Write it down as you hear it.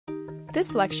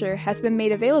This lecture has been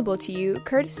made available to you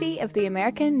courtesy of the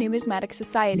American Numismatic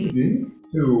Society. Good evening.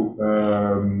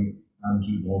 I'm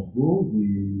Gilles Bransbourg,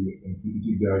 the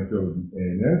Executive Director of the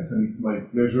ANS, and it's my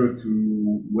pleasure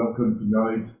to welcome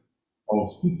tonight our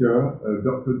speaker,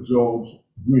 Dr. George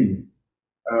Green.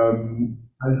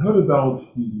 I heard about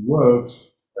his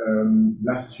works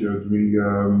last year during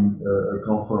a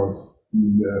conference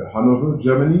in Hanover,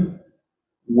 Germany,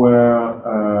 where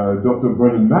Dr.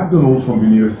 Brendan MacDonald from the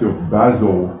University of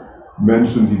Basel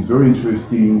mentioned his very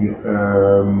interesting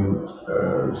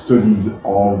studies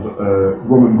of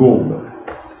Roman gold,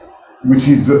 which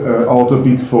is our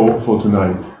topic for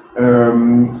tonight.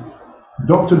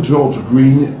 Dr. George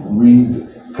Green reads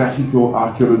classical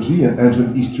archaeology and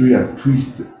ancient history at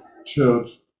Christ Church,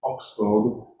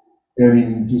 Oxford, and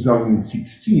in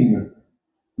 2016,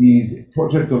 his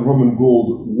project on Roman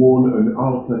gold won an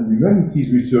Arts and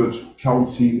Humanities Research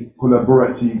Council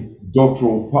Collaborative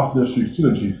Doctoral Partnership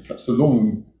Studentship. That's a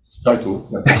long title.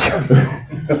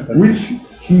 Which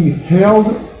he held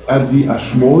at the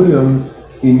Ashmolean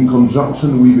in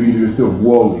conjunction with the University of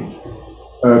Warwick.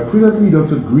 Presently,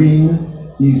 Dr. Green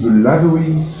is the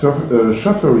Lavery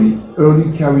Schaffery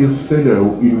Early Career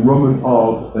Fellow in Roman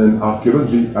Art and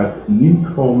Archaeology at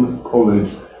Lincoln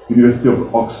College, University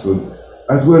of Oxford,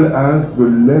 as well as the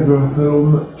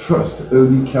Leverhulme Trust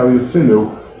Early Career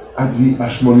Fellow at the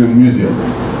Ashmolean Museum.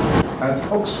 At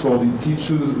Oxford, he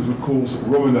teaches the course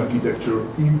Roman Architecture,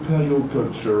 Imperial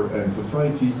Culture and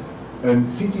Society, and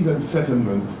Cities and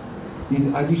Settlement,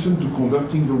 in addition to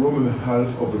conducting the Roman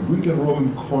half of the Greek and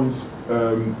Roman coins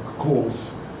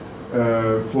course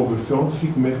for the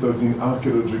Scientific Methods in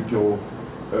Archaeological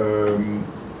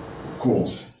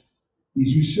course.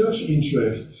 His research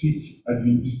interest sits at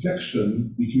the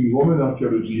intersection between Roman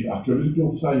archaeology,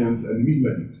 archaeological science, and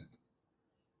numismatics.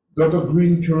 Dr.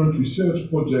 Green's current research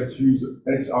project uses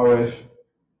XRF,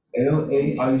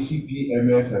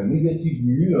 LAICP-MS, and negative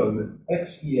muon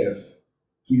XES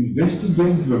to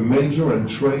investigate the major and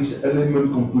trace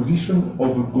element composition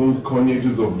of the gold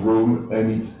coinages of Rome and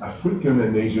its African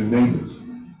and Asian neighbors.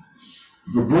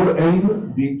 The broad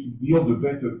aim being to build a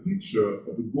better picture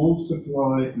of the gold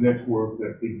supply networks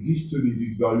that existed in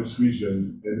these various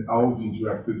regions and how they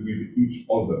interacted with each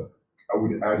other. I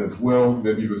would add as well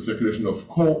maybe the circulation of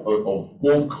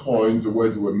gold coins, the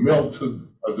ways they were melted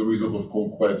as a result of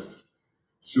conquest.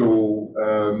 So,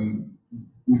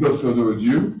 without further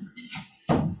ado,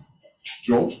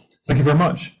 George. Thank you very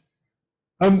much.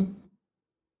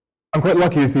 I'm quite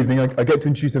lucky this evening. I get to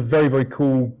introduce a very, very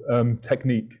cool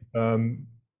technique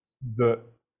that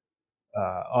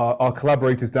our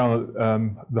collaborators down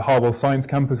at the Harwell Science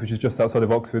Campus, which is just outside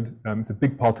of Oxford, it's a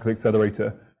big particle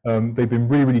accelerator. They've been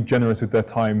really, really generous with their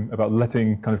time about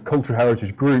letting kind of cultural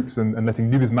heritage groups and letting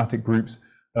numismatic groups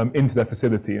into their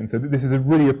facility. And so this is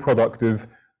really a product of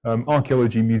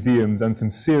archaeology, museums, and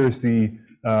some seriously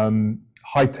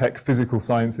high-tech physical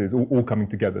sciences all coming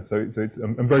together. So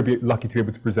I'm very lucky to be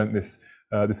able to present this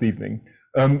this evening.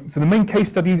 So the main case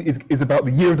study is about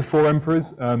the Year of the Four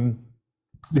Emperors.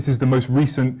 This is the most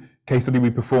recent case study we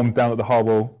performed down at the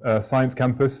Harwell Science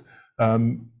Campus.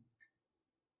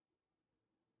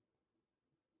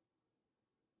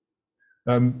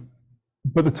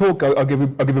 But the talk, I'll give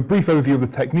a brief overview of the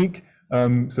technique.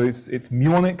 So it's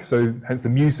muonic, so hence the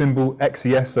mu symbol,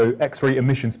 XES, so X-ray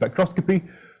emission spectroscopy.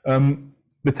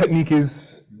 The technique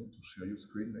is... You want to share your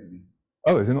screen, maybe?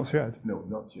 Oh, is it not shared? No,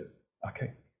 not yet.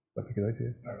 Okay, that'd be a good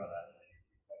idea. Sorry about that.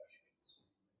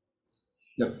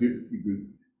 Yes, good.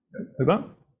 Yes. Like that?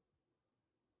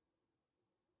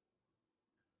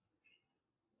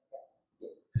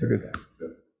 Is it good?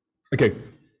 Okay.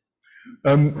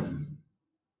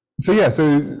 So yeah, so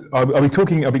I'll be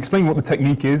explaining what the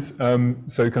technique is.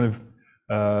 So kind of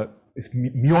it's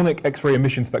muonic X-ray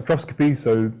emission spectroscopy.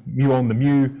 So muon, the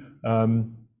mu.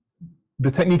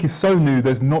 The technique is so new.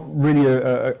 There's not really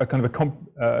a kind of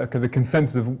a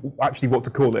consensus of actually what to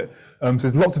call it. So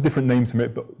there's lots of different names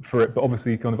for it, but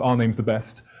obviously kind of our name's the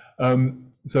best.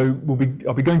 So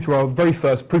I'll be going through our very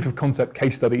first proof of concept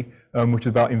case study, which is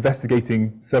about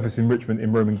investigating surface enrichment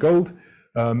in Roman gold.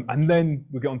 And then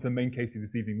we'll get on to the main case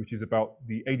this evening, which is about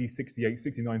the AD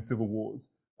 68-69 civil wars,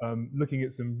 looking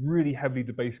at some really heavily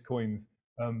debased coins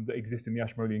that exist in the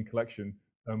Ashmolean collection,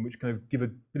 which kind of give a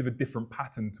bit of a different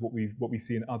pattern to what we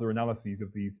see in other analyses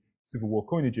of these civil war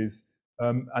coinages.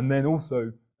 And then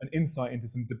also an insight into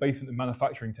some debasement and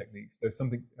manufacturing techniques. There's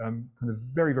something kind of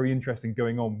very, very interesting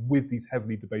going on with these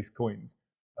heavily debased coins,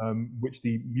 which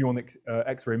the muonic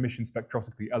X-ray emission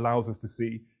spectroscopy allows us to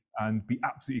see and be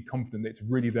absolutely confident that it's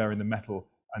really there in the metal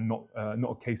and not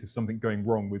a case of something going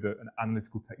wrong with an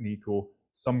analytical technique or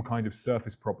some kind of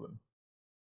surface problem.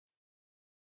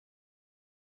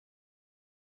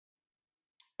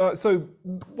 So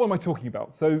what am I talking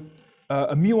about? So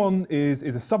a muon is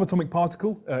a subatomic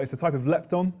particle. It's a type of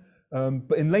lepton,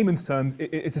 but in layman's terms,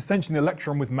 it's essentially an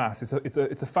electron with mass. It's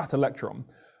a fat electron.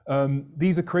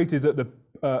 These are created at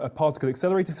a particle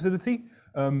accelerator facility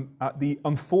at the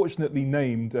unfortunately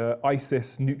named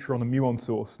ISIS neutron and muon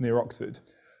source near Oxford.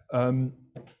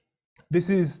 This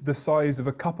is the size of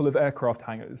a couple of aircraft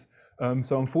hangars.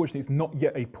 So unfortunately, it's not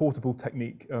yet a portable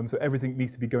technique. So everything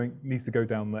needs to go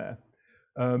down there.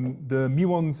 The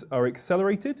muons are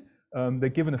accelerated. They're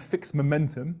given a fixed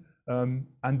momentum,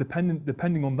 and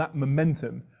depending on that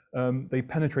momentum, they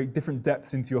penetrate different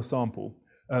depths into your sample.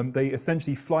 They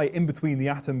essentially fly in between the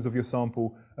atoms of your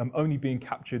sample, only being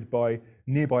captured by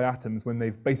nearby atoms when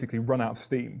they've basically run out of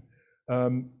steam.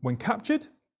 When captured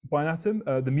by an atom,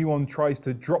 the muon tries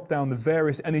to drop down the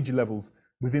various energy levels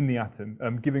within the atom,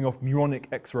 giving off muonic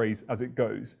X-rays as it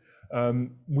goes.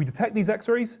 We detect these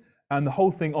X-rays, and the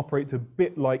whole thing operates a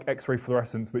bit like X-ray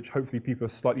fluorescence, which hopefully people are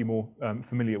slightly more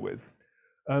familiar with.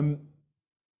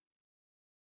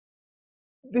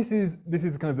 This is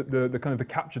kind of the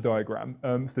capture diagram.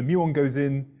 So the muon goes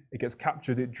in, it gets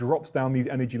captured, it drops down these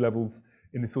energy levels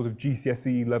in this sort of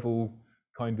GCSE level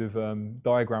kind of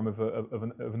diagram of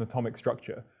an atomic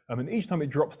structure. And each time it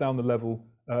drops down the level,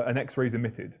 an X-ray is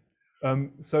emitted.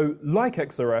 So like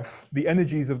XRF, the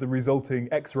energies of the resulting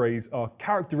X-rays are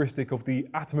characteristic of the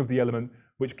atom of the element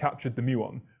which captured the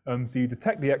muon. So you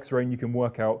detect the X-ray and you can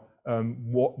work out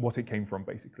what it came from,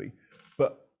 basically.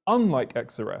 But unlike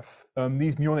XRF,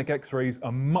 these muonic X-rays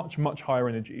are much, much higher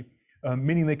energy,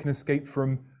 meaning they can escape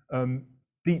from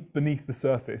deep beneath the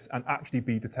surface and actually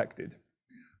be detected.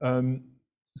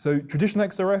 So traditional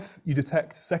XRF, you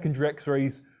detect secondary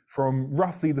X-rays from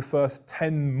roughly the first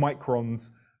 10 microns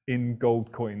in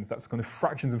gold coins. That's kind of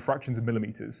fractions and fractions of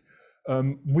millimeters.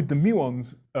 With the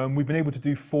muons, we've been able to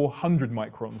do 400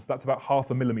 microns. That's about half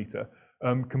a millimeter,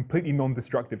 completely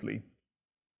non-destructively.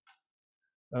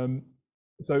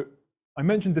 So I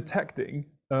mentioned detecting.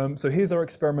 So here's our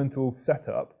experimental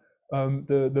setup.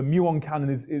 The muon cannon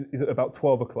is at about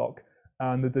 12 o'clock,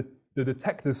 and the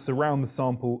detectors surround the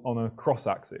sample on a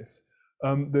cross-axis.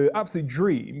 The absolute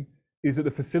dream is that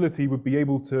the facility would be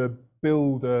able to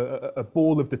build a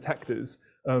ball of detectors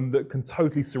that can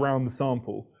totally surround the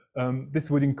sample. This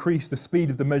would increase the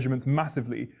speed of the measurements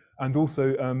massively and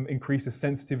also increase the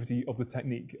sensitivity of the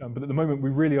technique. But at the moment, we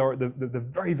really are at the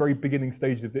very, very beginning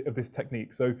stage of this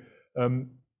technique. So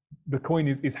the coin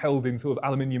is held in sort of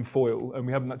aluminium foil, and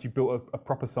we haven't actually built a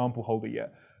proper sample holder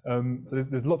yet. So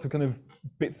there's lots of kind of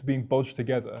bits being bodged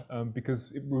together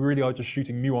because we really are just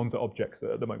shooting muons at objects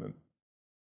at the moment.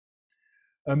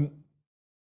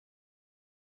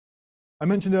 I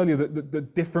mentioned earlier that the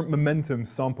different momentums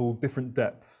sample different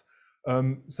depths.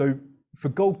 So for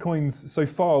gold coins, so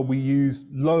far we use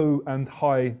low and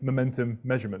high momentum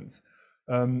measurements.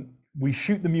 We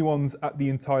shoot the muons at the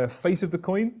entire face of the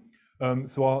coin.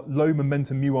 So our low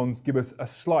momentum muons give us a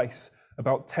slice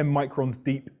about 10 microns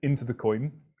deep into the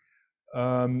coin.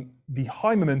 The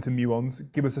high momentum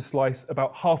muons give us a slice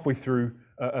about halfway through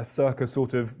a circa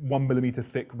sort of 1 millimeter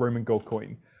thick Roman gold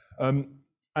coin.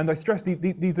 And I stress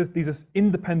these are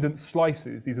independent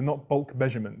slices. These are not bulk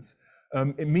measurements.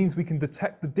 It means we can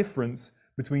detect the difference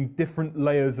between different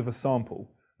layers of a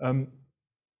sample.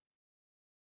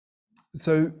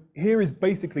 So here is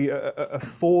basically a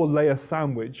 4-layer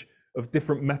sandwich of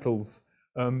different metals.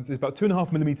 So it's about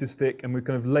 2.5 millimeters thick, and we've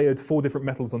kind of layered 4 different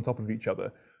metals on top of each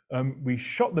other. We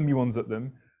shot the muons at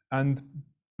them, and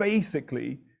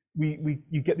basically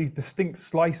you get these distinct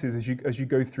slices as you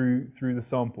go through the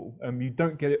sample. You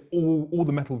don't get it all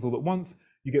the metals all at once.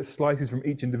 You get slices from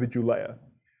each individual layer.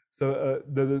 So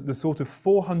the sort of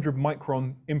 400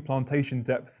 micron implantation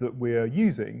depth that we're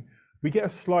using, we get a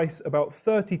slice about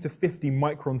 30 to 50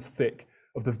 microns thick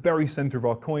of the very center of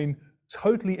our coin,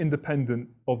 totally independent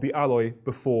of the alloy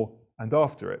before and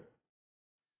after it.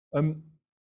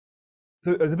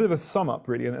 So as a bit of a sum up,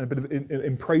 really, and a bit of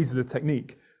in praise of the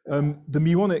technique, the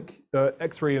muonic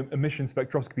X-ray emission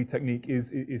spectroscopy technique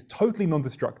is totally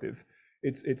non-destructive.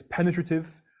 It's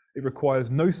penetrative. It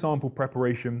requires no sample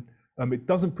preparation. It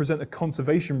doesn't present a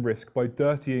conservation risk by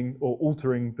dirtying or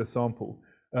altering the sample.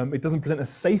 It doesn't present a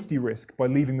safety risk by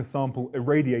leaving the sample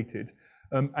irradiated,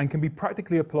 and can be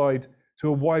practically applied to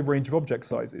a wide range of object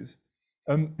sizes.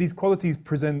 These qualities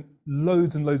present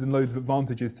loads and loads and loads of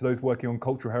advantages to those working on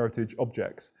cultural heritage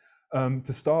objects.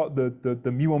 To start, the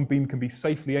muon beam can be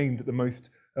safely aimed at the most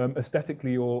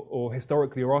aesthetically or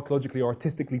historically or archaeologically or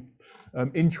artistically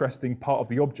interesting part of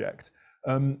the object.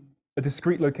 A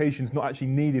discrete location is not actually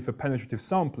needed for penetrative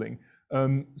sampling.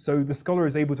 So the scholar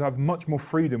is able to have much more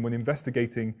freedom when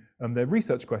investigating their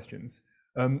research questions.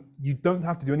 You don't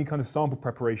have to do any kind of sample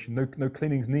preparation, no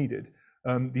cleaning's needed.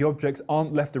 The objects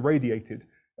aren't left irradiated.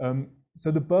 So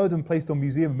the burden placed on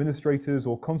museum administrators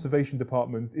or conservation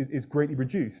departments is greatly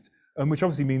reduced, which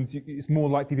obviously means it's more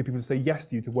likely for people to say yes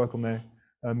to you to work on their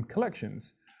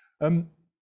collections.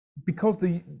 Because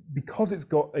it's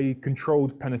got a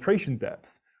controlled penetration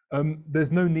depth,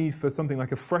 there's no need for something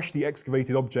like a freshly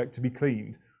excavated object to be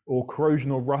cleaned, or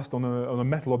corrosion or rust on a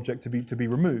metal object to be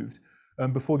removed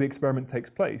before the experiment takes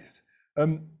place.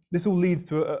 This all leads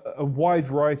to a wide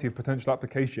variety of potential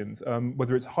applications,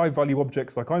 whether it's high-value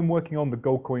objects like I'm working on, the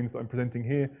gold coins that I'm presenting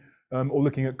here, or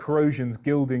looking at corrosions,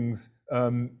 gildings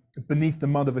beneath the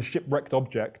mud of a shipwrecked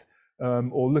object,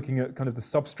 or looking at kind of the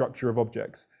substructure of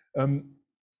objects.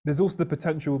 There's also the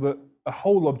potential that a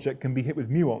whole object can be hit with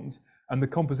muons, and the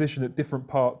composition at different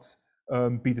parts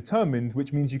be determined,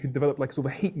 which means you can develop like sort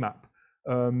of a heat map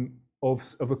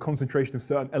of a concentration of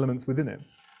certain elements within it.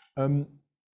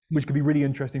 Which could be really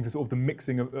interesting for sort of the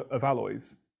mixing of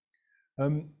alloys.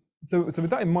 So with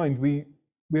that in mind, we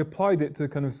applied it to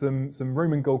kind of some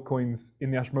Roman gold coins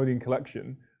in the Ashmolean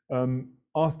collection,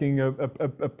 asking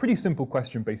a pretty simple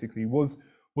question basically, was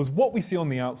what we see on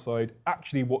the outside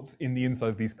actually what's in the inside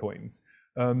of these coins?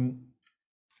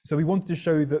 So we wanted to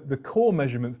show that the core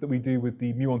measurements that we do with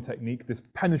the muon technique, this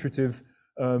penetrative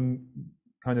kind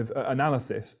of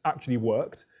analysis, actually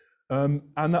worked. And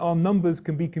that our numbers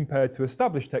can be compared to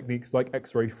established techniques like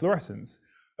X-ray fluorescence.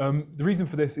 The reason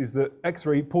for this is that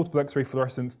portable X-ray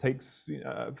fluorescence takes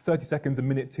 30 seconds, a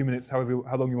minute, 2 minutes, how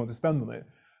long you want to spend on it.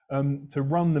 To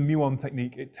run the muon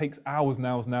technique, it takes hours and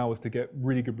hours and hours to get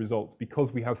really good results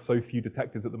because we have so few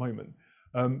detectors at the moment.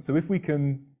 So if we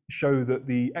can show that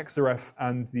the XRF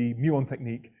and the muon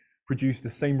technique produce the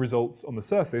same results on the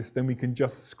surface, then we can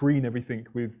just screen everything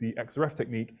with the XRF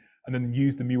technique and then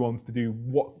use the muons to do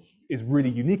what is really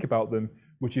unique about them,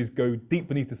 which is go deep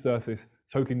beneath the surface,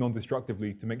 totally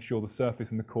non-destructively, to make sure the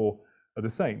surface and the core are the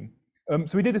same.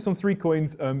 So we did this on 3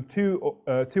 coins, two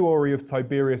aurei of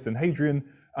Tiberius and Hadrian,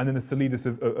 and then a solidus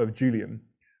of Julian.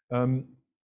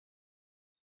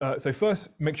 So first,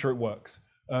 make sure it works.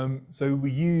 So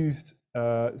we used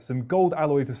some gold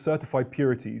alloys of certified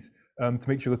purities to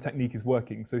make sure the technique is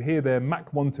working. So here they're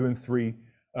Mach 1, 2, and 3.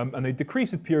 And they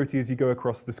decrease with purity as you go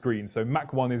across the screen. So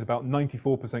Mach 1 is about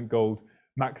 94% gold,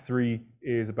 Mach 3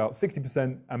 is about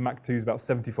 60%, and Mach 2 is about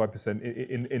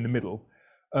 75% in the middle.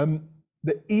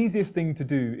 The easiest thing to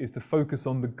do is to focus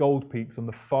on the gold peaks on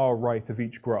the far right of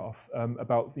each graph,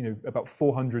 about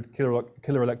 400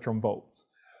 kilo electron volts.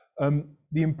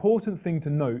 The important thing to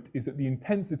note is that the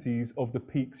intensities of the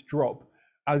peaks drop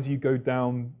as you go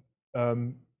down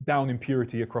in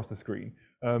purity across the screen.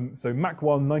 So Mach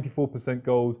 1, 94%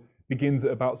 gold, begins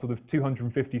at about sort of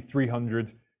 250,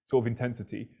 300 sort of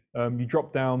intensity. You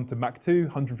drop down to Mach 2,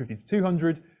 150 to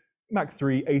 200, Mach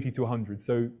 3, 80 to 100.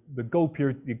 So the gold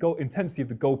purity, the gold intensity of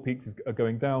the gold peaks are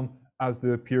going down as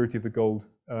the purity of the gold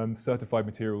certified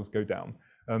materials go down.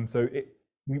 So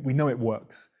we know it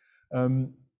works.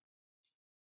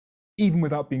 Even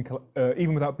without being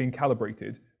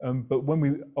calibrated. But when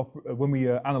we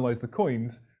analyze the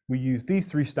coins, we use these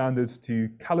 3 standards to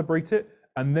calibrate it,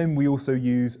 and then we also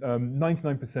use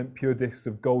 99% pure discs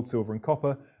of gold, silver, and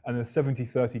copper, and a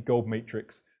 70-30 gold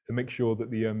matrix to make sure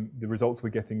that the results we're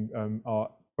getting are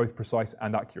both precise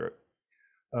and accurate.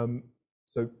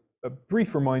 So a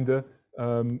brief reminder,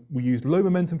 we used low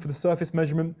momentum for the surface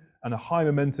measurement and a high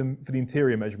momentum for the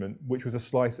interior measurement, which was a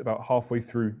slice about halfway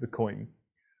through the coin.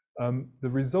 The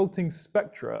resulting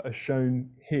spectra are shown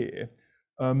here.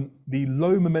 The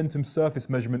low momentum surface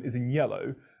measurement is in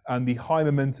yellow, and the high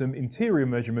momentum interior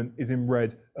measurement is in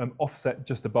red, offset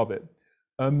just above it.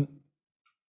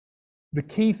 The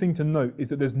key thing to note is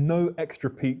that there's no extra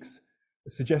peaks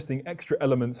suggesting extra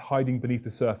elements hiding beneath the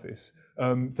surface.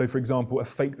 So for example, a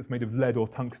fake that's made of lead or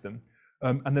tungsten.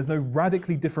 And there's no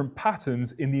radically different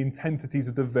patterns in the intensities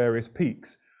of the various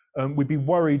peaks. We'd be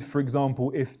worried, for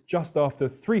example, if just after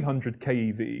 300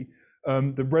 keV,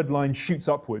 the red line shoots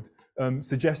upward,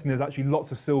 suggesting there's actually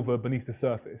lots of silver beneath the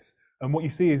surface. And what you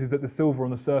see is that the silver on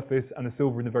the surface and the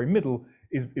silver in the very middle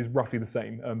is roughly the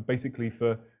same. Basically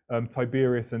for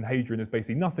Tiberius and Hadrian, there's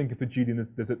basically nothing. For Julian,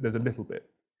 there's a little bit.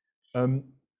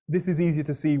 This is easier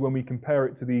to see when we compare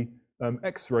it to the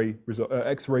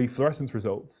X-ray fluorescence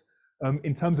results.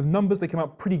 In terms of numbers, they come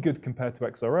out pretty good compared to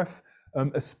XRF.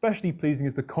 Especially pleasing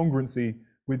is the congruency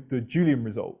with the Julian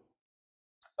result.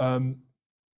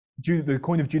 The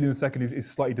coin of Julian II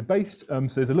is slightly debased, so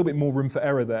there's a little bit more room for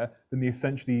error there than the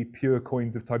essentially pure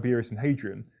coins of Tiberius and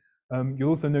Hadrian. You'll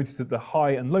also notice that the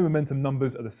high and low momentum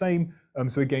numbers are the same,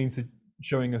 so again,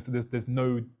 showing us that there's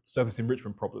no surface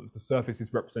enrichment problems. The surface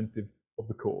is representative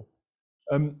the core.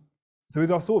 So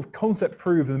with our sort of concept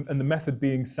proof and the method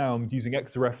being sound, using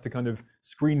XRF to kind of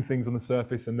screen things on the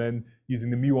surface and then using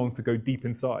the muons to go deep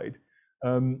inside,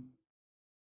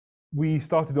 we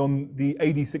started on the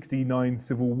AD 69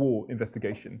 Civil War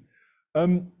investigation.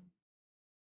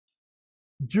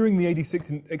 During the AD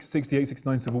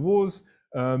 68-69 Civil Wars,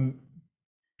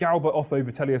 Galba, Otho,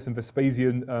 Vitellius, and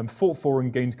Vespasian fought for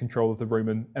and gained control of the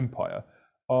Roman Empire.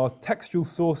 Our textual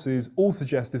sources all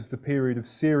suggest this was a period of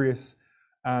serious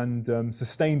and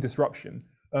sustained disruption.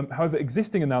 However,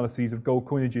 existing analyses of gold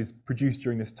coinages produced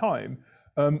during this time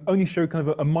only show kind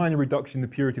of a minor reduction in the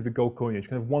purity of the gold coinage,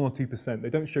 kind of 1 or 2%. They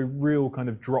don't show real kind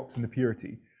of drops in the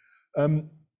purity.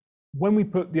 When we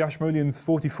put the Ashmoleans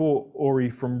 44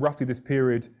 aurei from roughly this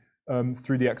period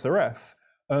through the XRF,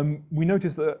 we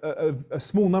noticed that a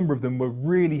small number of them were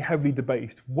really heavily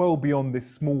debased, well beyond this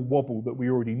small wobble that we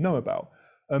already know about.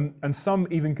 And some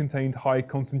even contained high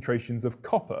concentrations of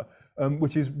copper,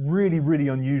 which is really, really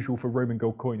unusual for Roman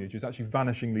gold coinage. It's actually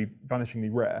vanishingly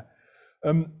rare.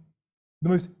 The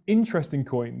most interesting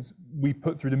coins we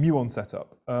put through the muon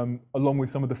setup, along with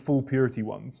some of the full purity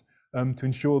ones, to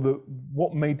ensure that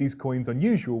what made these coins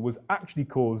unusual was actually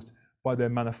caused by their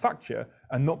manufacture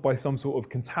and not by some sort of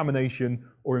contamination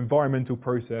or environmental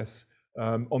process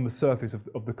on the surface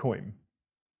of the coin.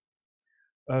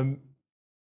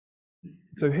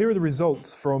 So here are the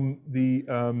results from the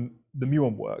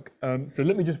muon work. So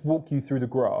let me just walk you through the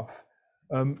graph.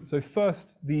 So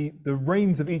first, the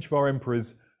reigns of each of our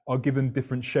emperors are given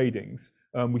different shadings.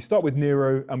 We start with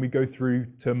Nero and we go through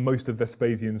to most of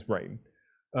Vespasian's reign.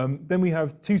 Then we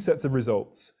have two sets of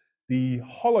results. The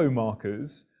hollow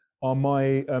markers are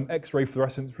my X-ray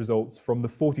fluorescence results from the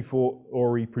 44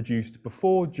 aurei produced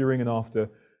before, during, and after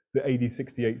the AD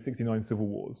 68-69 Civil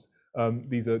Wars.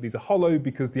 These are hollow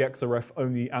because the XRF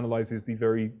only analyzes the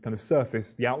very kind of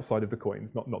surface, the outside of the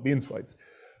coins, not the insides.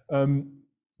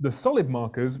 The solid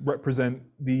markers represent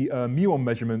the muon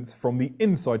measurements from the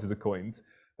insides of the coins.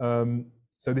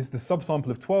 So this is the subsample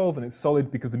of 12, and it's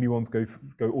solid because the muons go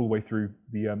all the way through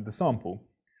the sample.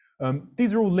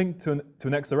 These are all linked to an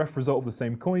XRF result of the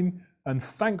same coin, and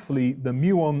thankfully the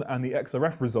muon and the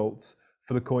XRF results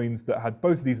for the coins that had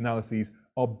both of these analyses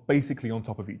are basically on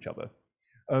top of each other.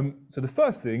 So the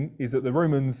first thing is that the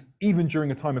Romans, even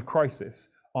during a time of crisis,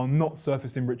 are not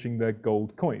surface enriching their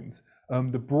gold coins.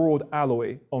 The broad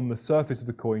alloy on the surface of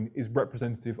the coin is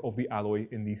representative of the alloy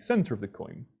in the center of the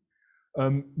coin.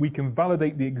 We can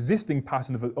validate the existing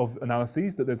pattern of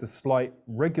analyses, that there's a slight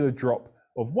regular drop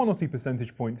of 1 or 2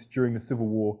 percentage points during the Civil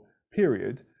War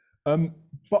period.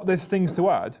 But there's things to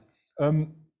add.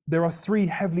 There are 3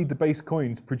 heavily debased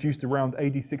coins produced around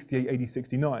AD 68, AD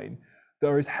 69 that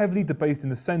are as heavily debased in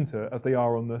the center as they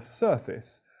are on the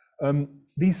surface.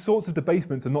 These sorts of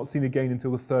debasements are not seen again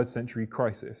until the 3rd century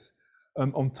crisis.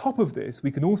 On top of this,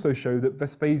 we can also show that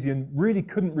Vespasian really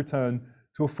couldn't return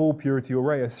to a full purity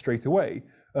aureus straight away.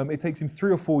 It takes him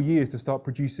 3 or 4 years to start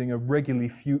producing a regularly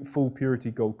full purity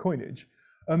gold coinage.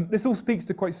 This all speaks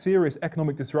to quite serious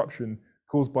economic disruption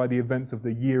caused by the events of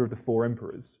the Year of the 4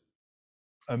 Emperors.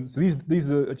 So these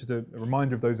are just a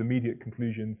reminder of those immediate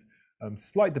conclusions.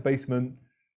 Slight debasement,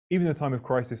 even in a time of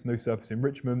crisis, no surface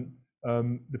enrichment.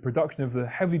 The production of the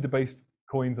heavily debased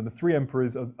coins and the 3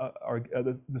 emperors are at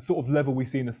the sort of level we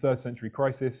see in the 3rd century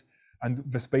crisis, and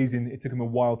Vespasian, it took him a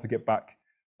while to get back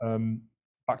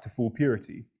to full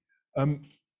purity.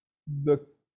 The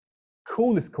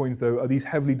coolest coins, though, are these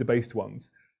heavily debased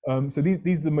ones. So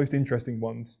these are the most interesting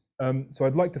ones. So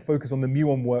I'd like to focus on the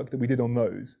muon work that we did on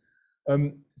those.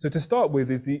 So to start with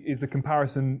is the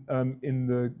comparison in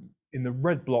the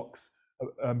red blocks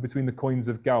between the coins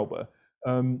of Galba.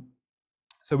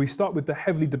 So we start with the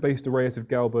heavily debased aureus of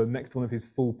Galba next to one of his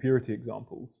full purity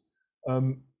examples.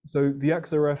 So the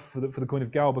XRF for the coin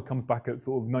of Galba comes back at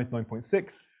sort of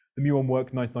 99.6, the muon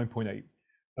work 99.8.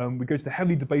 We go to the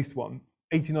heavily debased one,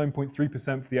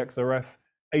 89.3% for the XRF,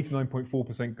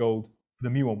 89.4% gold for the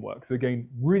muon work. So again,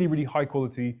 really, really high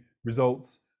quality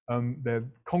results. They're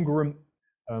congruent,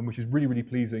 which is really, really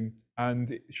pleasing,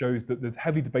 and it shows that the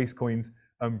heavily debased coins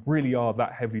really are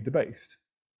that heavily debased.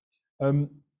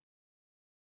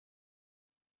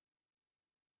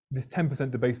 This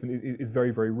 10% debasement is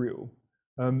very, very real.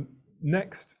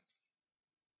 Next,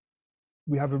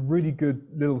 we have a really good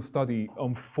little study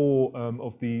on 4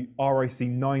 of the RIC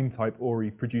 9 type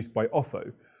aurei produced by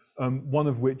Otho, one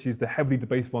of which is the heavily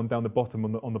debased one down the bottom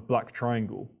on the black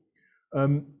triangle.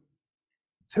 2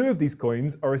 of these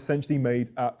coins are essentially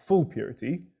made at full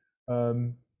purity.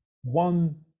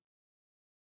 One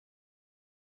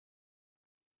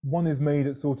is made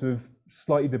at sort of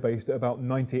slightly debased at about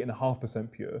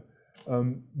 98.5% pure,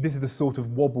 This is the sort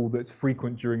of wobble that's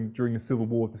frequent during the civil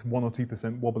wars, this 1 or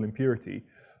 2% wobble in purity.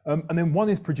 And then one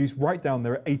is produced right down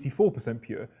there at 84%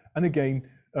 pure. And again,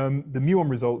 the muon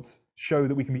results show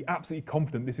that we can be absolutely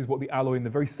confident this is what the alloy in the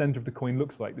very center of the coin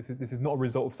looks like. This is not a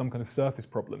result of some kind of surface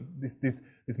problem. This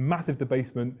massive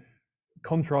debasement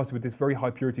contrasted with this very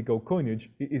high purity gold coinage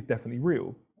is definitely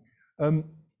real.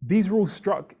 These were all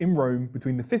struck in Rome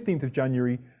between the 15th of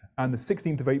January and the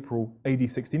 16th of April, AD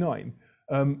 69.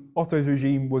 Otto's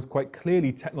regime was quite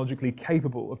clearly technologically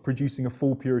capable of producing a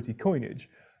full purity coinage.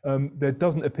 There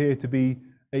doesn't appear to be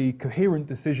a coherent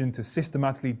decision to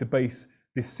systematically debase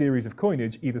this series of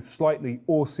coinage, either slightly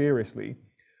or seriously.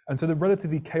 And so the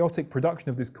relatively chaotic production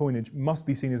of this coinage must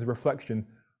be seen as a reflection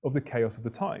of the chaos of the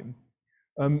time.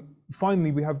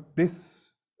 Finally, we have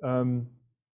this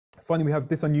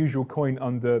unusual coin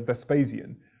under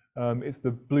Vespasian. It's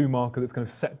the blue marker that's kind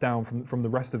of set down from the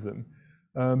rest of them.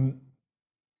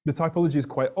 The typology is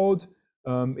quite odd.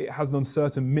 It has an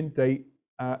uncertain mint date,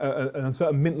 an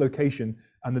uncertain mint location,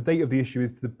 and the date of the issue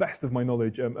is, to the best of my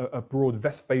knowledge, a broad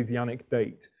Vespasianic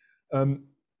date.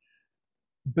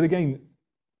 But again,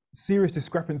 serious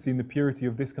discrepancy in the purity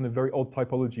of this kind of very odd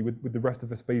typology with the rest of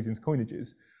Vespasian's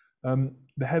coinages.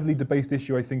 The heavily debased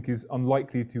issue, I think, is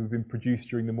unlikely to have been produced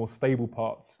during the more stable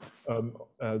parts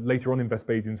later on in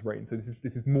Vespasian's reign. So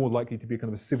this is more likely to be a kind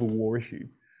of a civil war issue.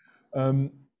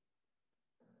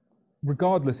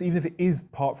 Regardless, even if it is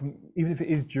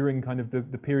during kind of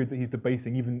the period that he's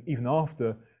debasing, even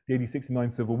after the AD 69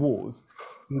 civil wars,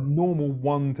 the normal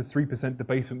 1 to 3%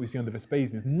 debasement we see under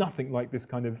Vespasian is nothing like this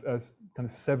kind of 6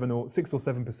 or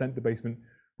 7% debasement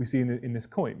we see in this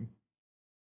coin.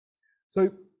 So,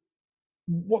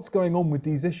 what's going on with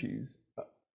these issues?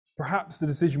 Perhaps the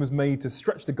decision was made to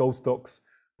stretch the gold stocks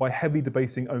by heavily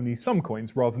debasing only some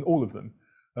coins rather than all of them.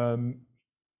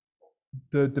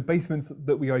 The debasements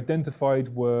that we identified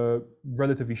were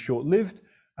relatively short-lived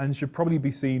and should probably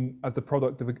be seen as the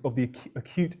product of the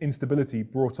acute instability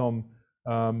brought on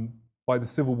by the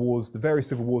civil wars, the various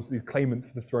civil wars that these claimants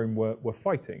for the throne were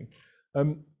fighting.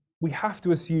 We have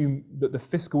to assume that the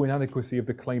fiscal inadequacy of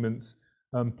the claimants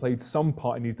played some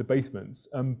part in these debasements,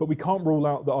 but we can't rule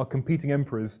out that our competing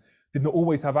emperors did not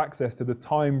always have access to the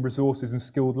time, resources, and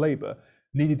skilled labor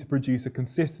needed to produce a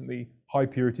consistently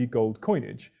high-purity gold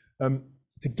coinage.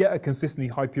 To get a consistently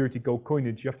high-purity gold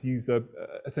coinage, you have to use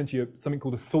essentially something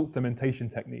called a salt cementation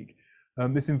technique.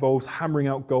 This involves hammering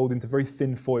out gold into very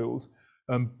thin foils,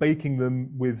 baking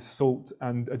them with salt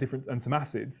and some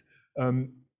acids.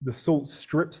 The salt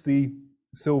strips the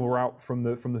silver out from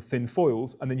the thin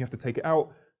foils, and then you have to take it out,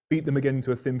 beat them again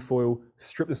into a thin foil,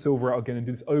 strip the silver out again, and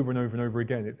do this over and over and over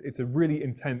again. It's a really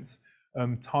intense,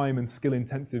 time and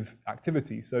skill-intensive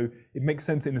activity. So it makes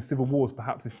sense that in the civil wars,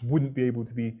 perhaps this wouldn't be able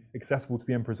to be accessible to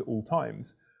the emperors at all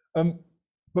times.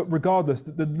 But regardless,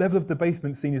 the level of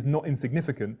debasement seen is not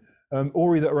insignificant.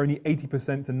 Aurei that are only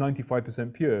 80% to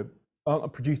 95% pure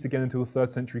aren't produced again until the 3rd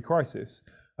century crisis,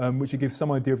 which gives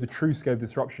some idea of the true scale of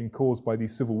disruption caused by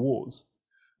these civil wars.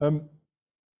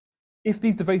 If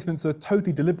these debasements are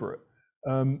totally deliberate,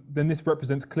 then this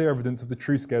represents clear evidence of the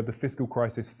true scale of the fiscal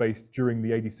crisis faced during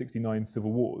the AD 69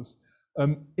 civil wars.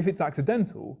 If it's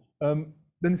accidental,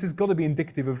 then this has got to be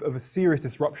indicative of a serious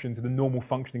disruption to the normal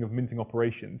functioning of minting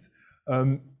operations.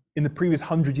 In the previous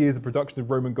 100 years of production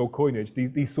of Roman gold coinage,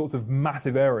 these sorts of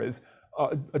massive errors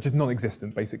are just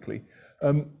non-existent, basically.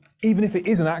 Even if it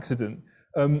is an accident,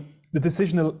 the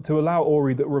decision to allow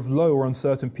aurei that were of low or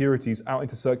uncertain purities out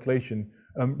into circulation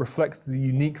reflects the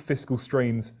unique fiscal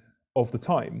strains of the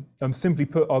time. Simply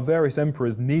put, our various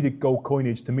emperors needed gold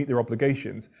coinage to meet their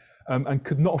obligations and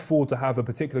could not afford to have a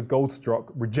particular gold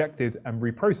stock rejected and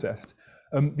reprocessed.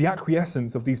 The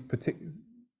acquiescence of these particularly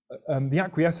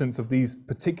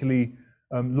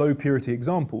low purity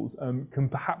examples can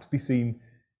perhaps be seen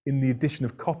in the addition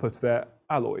of copper to their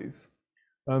alloys.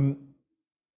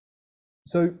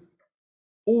 So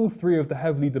all three of the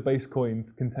heavily debased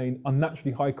coins contain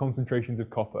unnaturally high concentrations of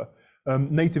copper.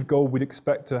 Native gold we'd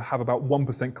expect to have about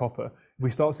 1% copper. If we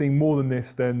start seeing more than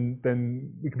this, then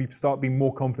we can start being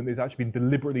more confident it's actually been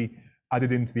deliberately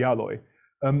added into the alloy.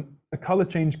 A color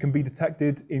change can be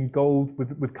detected in gold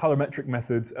with colorimetric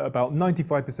methods at about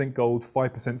 95% gold,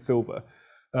 5% silver.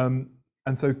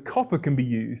 And so copper can be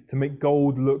used to make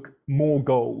gold look more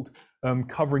gold,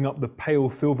 covering up the pale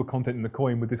silver content in the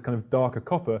coin with this kind of darker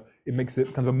copper. It makes it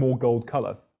kind of a more gold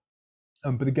color.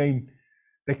 But again,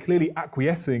 they're clearly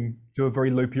acquiescing to a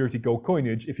very low purity gold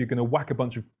coinage if you're going to whack a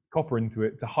bunch of copper into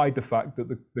it to hide the fact that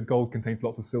the gold contains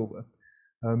lots of silver.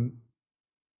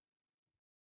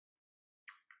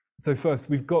 So first,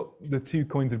 we've got the two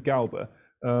coins of Galba.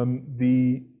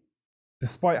 The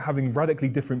despite having radically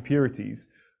different purities,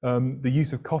 the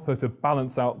use of copper to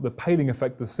balance out the paling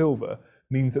effect of the silver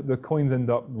means that the coins end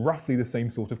up roughly the same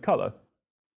sort of color.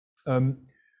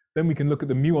 Then we can look at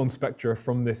the muon spectra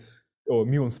from this, or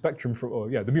muon spectrum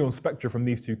from, the muon spectra from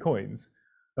these two coins.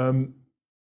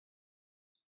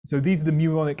 So these are the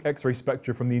muonic X-ray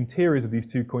spectra from the interiors of these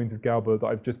two coins of Galba that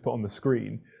I've just put on the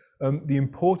screen. The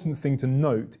important thing to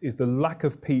note is the lack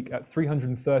of peak at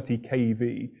 330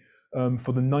 keV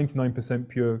for the 99%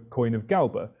 pure coin of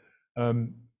Galba.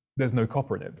 There's no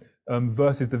copper in it,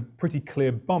 versus the pretty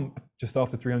clear bump just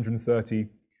after 330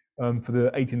 for the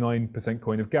 89%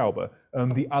 coin of Galba.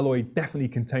 The alloy definitely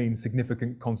contains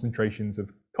significant concentrations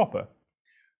of copper.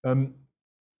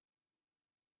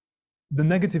 The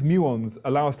negative muons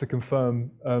allow us to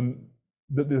confirm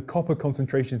that the copper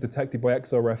concentrations detected by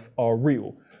XRF are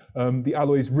real. The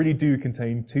alloys really do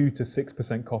contain 2 to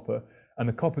 6% copper, and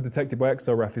the copper detected by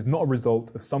XRF is not a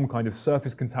result of some kind of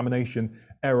surface contamination,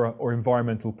 error, or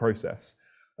environmental process.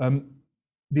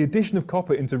 The addition of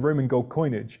copper into Roman gold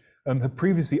coinage had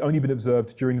previously only been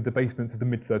observed during the debasements of the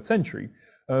mid-3rd century.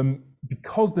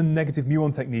 Because the negative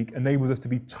muon technique enables us to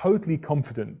be totally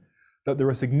confident that there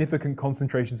are significant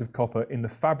concentrations of copper in the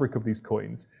fabric of these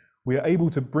coins, we are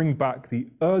able to bring back the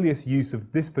earliest use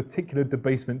of this particular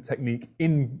debasement technique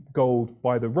in gold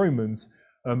by the Romans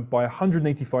by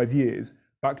 185 years,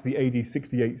 back to the AD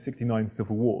 68-69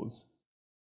 civil wars.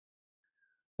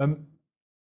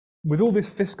 With all this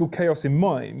fiscal chaos in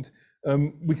mind,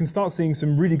 we can start seeing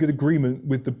some really good agreement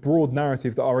with the broad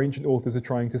narrative that our ancient authors are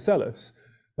trying to sell us.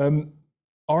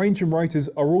 Our ancient writers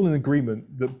are all in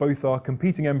agreement that both our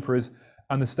competing emperors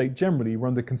and the state generally were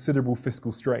under considerable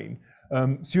fiscal strain.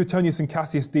 Suetonius and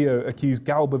Cassius Dio accuse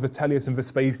Galba, Vitellius, and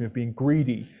Vespasian of being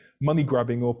greedy,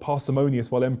 money-grabbing, or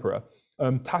parsimonious while emperor.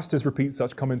 Tacitus repeats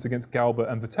such comments against Galba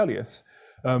and Vitellius.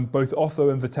 Both Otho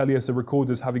and Vitellius are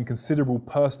recorded as having considerable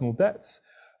personal debts.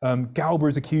 Galba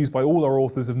is accused by all our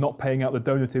authors of not paying out the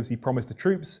donatives he promised the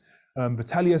troops.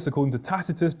 Vitellius, according to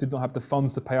Tacitus, did not have the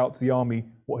funds to pay out to the army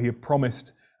what he had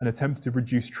promised and attempted to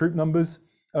reduce troop numbers.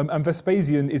 And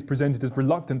Vespasian is presented as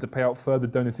reluctant to pay out further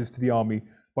donatives to the army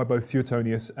by both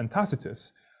Suetonius and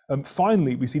Tacitus.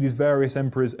 Finally, we see these various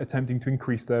emperors attempting to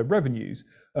increase their revenues.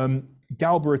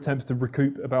 Galba attempts to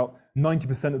recoup about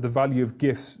 90% of the value of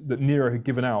gifts that Nero had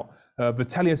given out.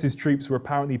 Vitellius's troops were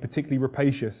apparently particularly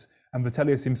rapacious, and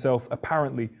Vitellius himself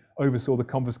apparently oversaw the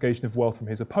confiscation of wealth from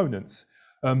his opponents.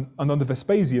 And under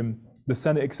Vespasian, the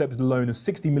Senate accepted a loan of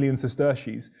 60 million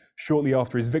sesterces shortly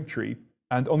after his victory,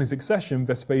 and on his accession,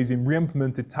 Vespasian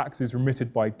re-implemented taxes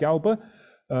remitted by Galba,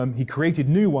 he created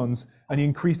new ones, and he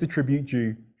increased the tribute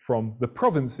due from the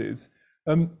provinces.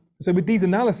 So with these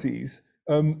analyses,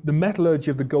 the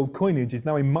metallurgy of the gold coinage is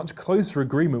now in much closer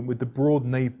agreement with the broad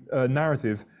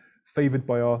narrative favoured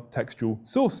by our textual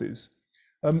sources.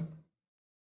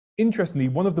 Interestingly,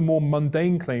 one of the more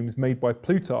mundane claims made by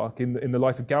Plutarch in the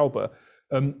life of Galba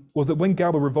was that when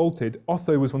Galba revolted,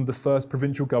 Otho was one of the first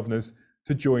provincial governors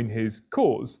to join his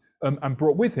cause and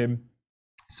brought with him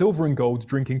silver and gold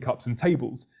drinking cups and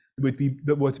tables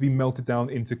that were to be melted down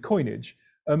into coinage.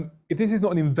 If this is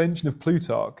not an invention of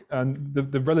Plutarch, and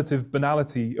the relative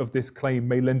banality of this claim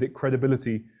may lend it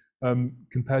credibility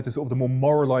compared to sort of the more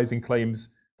moralizing claims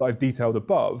that I've detailed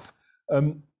above,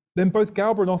 then both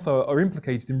Galba and Otho are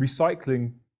implicated in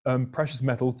recycling precious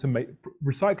metal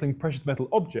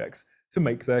objects to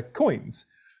make their coins.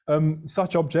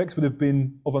 Such objects would have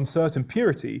been of uncertain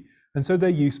purity, and so their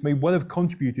use may well have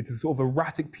contributed to the sort of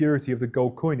erratic purity of the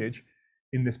gold coinage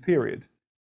in this period.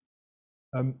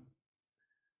 I've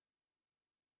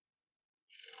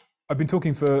been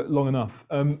talking for long enough.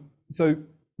 So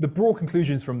the broad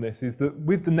conclusions from this is that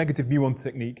with the negative muon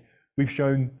technique, we've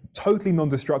shown totally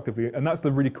non-destructively, and that's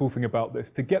the really cool thing about this.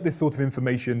 To get this sort of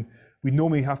information, we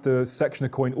normally have to section a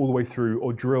coin all the way through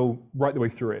or drill right the way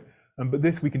through it. But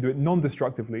this, we can do it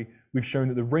non-destructively. We've shown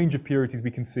that the range of purities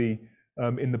we can see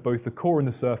in both the core and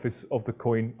the surface of the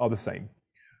coin are the same.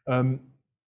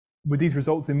 With these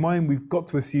results in mind, we've got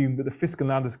to assume that the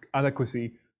fiscal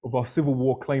adequacy of our Civil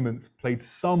War claimants played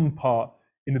some part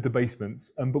in the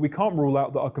debasements, but we can't rule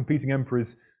out that our competing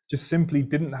emperors just simply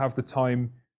didn't have the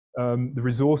time, the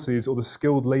resources, or the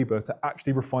skilled labor to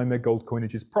actually refine their gold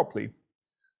coinages properly.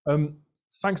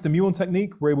 Thanks to muon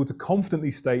technique, we're able to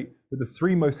confidently state that the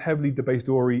three most heavily debased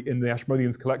aurei in the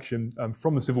Ashmoleans collection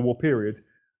from the Civil War period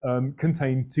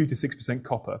contain 2 to 6%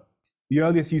 copper. The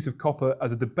earliest use of copper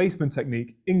as a debasement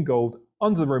technique in gold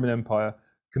under the Roman Empire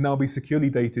can now be securely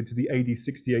dated to the AD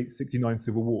 68-69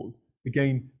 civil wars.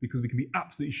 Again, because we can be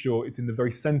absolutely sure it's in the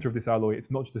very center of this alloy,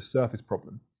 it's not just a surface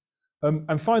problem.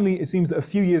 And finally, it seems that a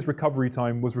few years recovery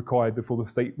time was required before the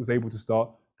state was able to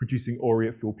start producing aurei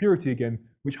at full purity again,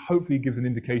 which hopefully gives an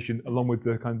indication, along with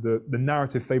the kind of the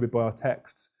narrative favored by our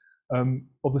texts,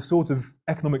 of the sort of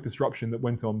economic disruption that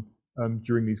went on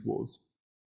during these wars.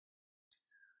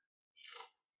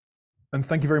 And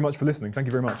thank you very much for listening. Thank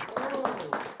you very much.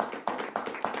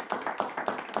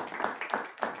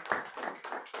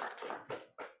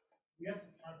 We have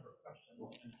some time for questions,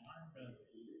 and I'm going to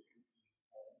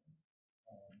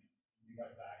be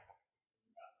right back.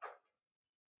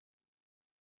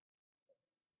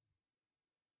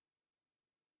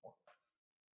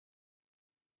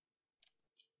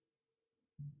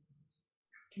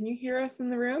 Can you hear us in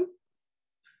the room?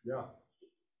 Yeah.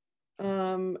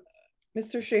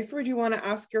 Mr. Schaefer, do you want to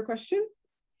ask your question?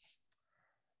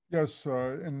 Yes,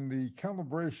 in the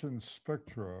calibration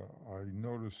spectra, I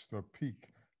noticed a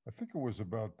peak. I think it was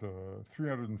about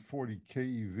 340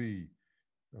 keV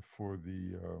for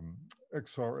the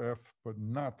XRF, but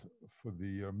not for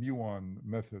the muon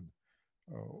method.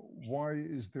 Why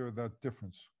is there that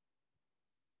difference?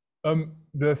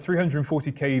 The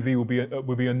 340 keV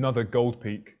will be another gold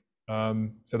peak.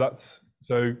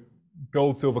 So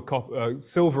gold, silver, copper,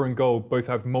 silver and gold both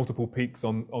have multiple peaks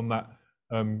on that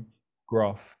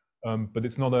graph. But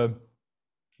it's not a.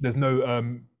 There's no.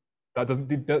 That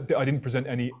doesn't. I didn't present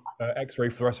any X-ray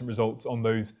fluorescent results on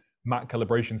those MAC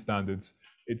calibration standards.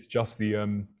 It's just the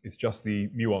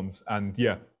muons, and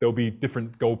yeah, there'll be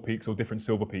different gold peaks or different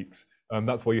silver peaks.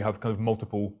 That's why you have kind of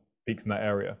multiple peaks in that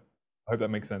area. I hope that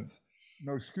makes sense.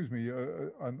 No, excuse me.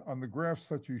 On the graphs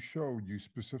that you showed, you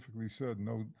specifically said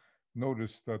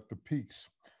notice that the peaks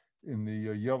in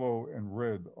the yellow and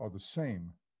red are the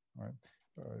same, right?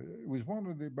 It was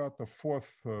about the fourth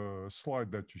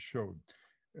slide that you showed,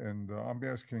 and I'm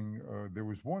asking. There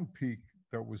was one peak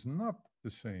that was not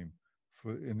the same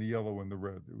in the yellow and the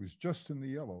red. It was just in the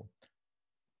yellow.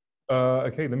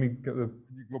 Okay, let me get the.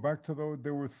 Can you go back to those?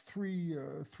 There were three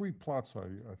plots,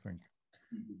 I think.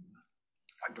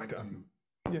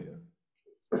 Yeah.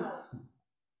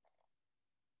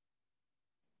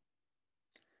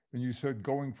 And you said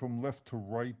going from left to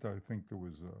right, I think there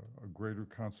was a greater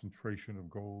concentration of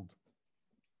gold.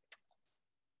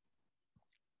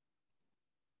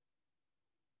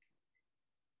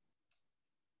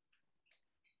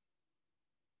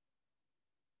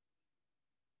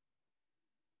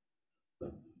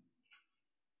 Okay.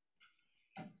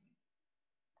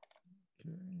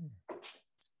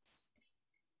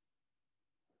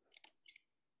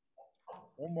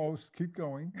 Almost. Keep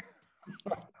going.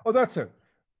 Oh, that's it.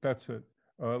 That's it.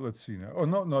 Let's see now. Oh,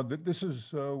 no. This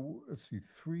is, let's see,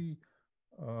 three.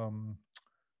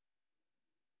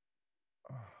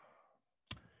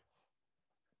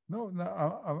 No,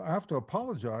 I have to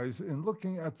apologize. In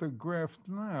looking at the graph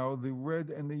now, the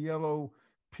red and the yellow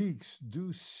peaks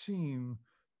do seem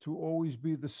to always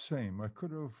be the same. I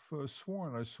could have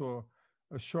sworn I saw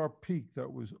a sharp peak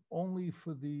that was only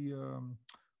for the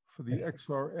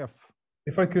XRF.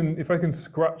 If I can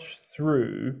scratch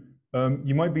through,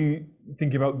 you might be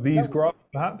thinking about these graphs,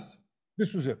 perhaps.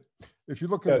 This was it. If you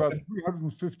look at about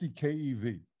 350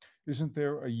 keV, isn't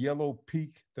there a yellow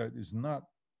peak that is not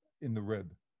in the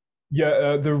red?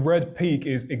 Yeah, the red peak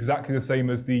is exactly the same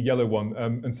as the yellow one,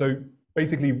 and so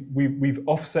basically we've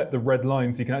offset the red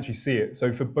line so you can actually see it.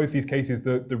 So for both these cases,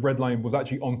 the red line was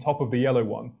actually on top of the yellow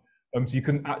one, so you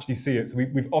couldn't actually see it. So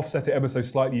we've offset it ever so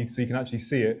slightly so you can actually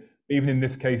see it. Even in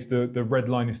this case, the red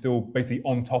line is still basically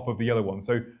on top of the yellow one.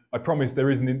 So I promise there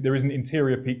is an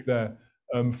interior peak there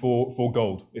for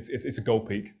gold. It's a gold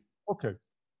peak. Okay,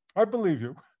 I believe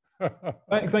you.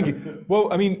 Thank you.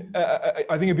 Well, I mean,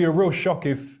 I think it'd be a real shock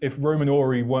if Roman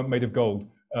aurei weren't made of gold.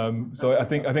 So I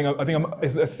think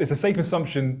it's a safe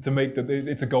assumption to make that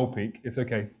it's a gold peak. It's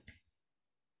okay.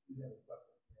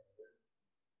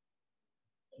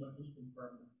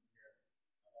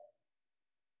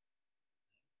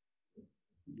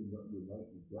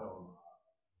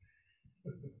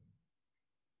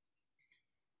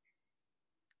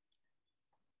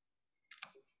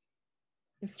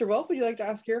 Mr. Wolf, would you like to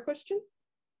ask your question?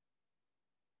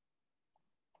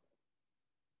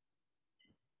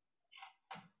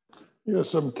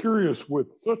 Yes, I'm curious, with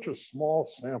such a small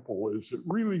sample, is it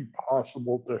really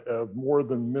possible to have more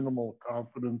than minimal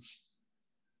confidence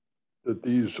that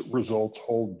these results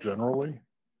hold generally?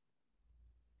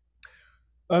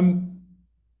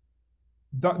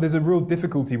 There's a real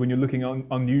difficulty when you're looking at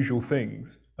unusual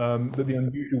things, that the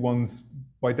unusual ones,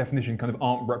 by definition, kind of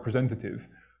aren't representative.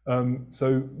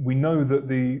 So we know that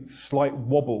the slight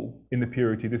wobble in the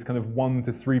purity, this kind of 1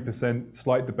 to 3%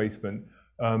 slight debasement,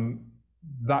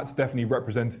 that's definitely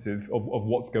representative of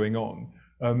what's going on.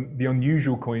 The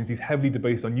unusual coins, these heavily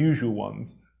debased unusual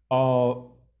ones, are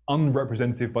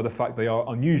unrepresentative by the fact they are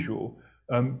unusual,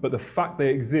 but the fact they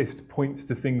exist points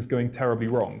to things going terribly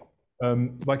wrong.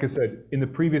 Like I said, in the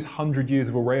previous 100 years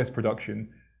of Aureus production,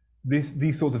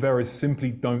 these sorts of errors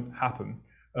simply don't happen.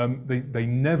 They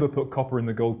never put copper in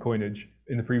the gold coinage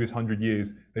in the previous 100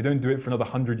 years. They don't do it for another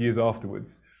 100 years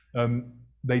afterwards.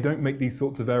 They don't make these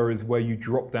sorts of errors where you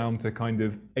drop down to kind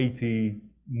of 80,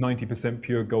 90%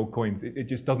 pure gold coins. It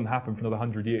just doesn't happen for another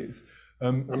 100 years.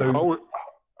 I'm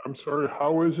sorry,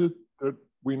 how is it that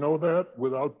we know that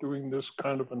without doing this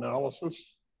kind of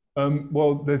analysis?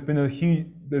 Well, there's been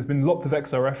lots of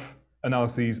XRF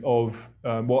analyses of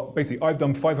basically I've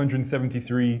done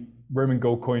 573 Roman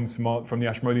gold coins from the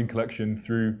Ashmolean collection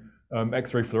through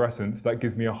X-ray fluorescence. That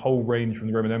gives me a whole range from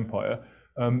the Roman Empire.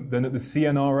 Then at the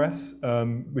CNRS,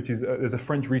 which is there's a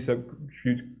French research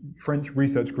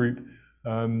group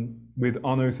with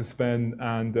Arnaud Suspens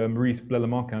and Maurice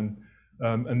Blelamarcan,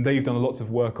 and they've done lots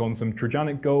of work on some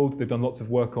Trajanic gold. They've done lots of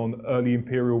work on early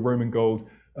imperial Roman gold,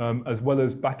 as well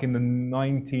as back in the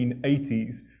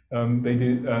 1980s. They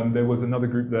did. There was another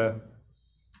group there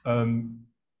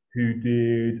who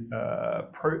did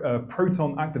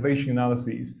proton activation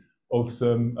analyses of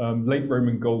some late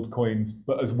Roman gold coins,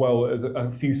 but as well as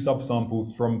a few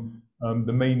subsamples from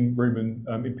the main Roman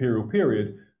imperial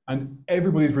period. And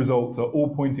everybody's results are all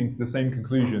pointing to the same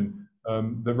conclusion.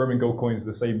 The Roman gold coins are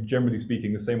the same, generally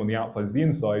speaking, the same on the outside as the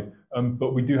inside.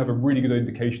 But we do have a really good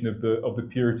indication of the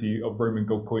purity of Roman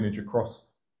gold coinage across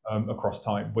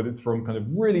time, whether it's from kind of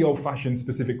really old-fashioned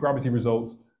specific gravity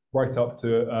results right up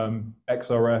to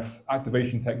XRF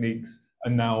activation techniques,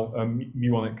 and now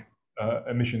muonic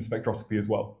emission spectroscopy as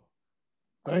well.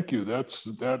 Thank you.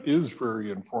 That is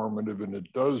very informative, and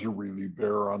it does really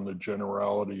bear on the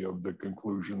generality of the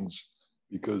conclusions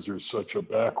because there's such a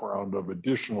background of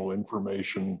additional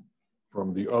information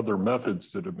from the other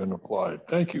methods that have been applied.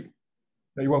 Thank you.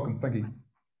 You're welcome. Thank you.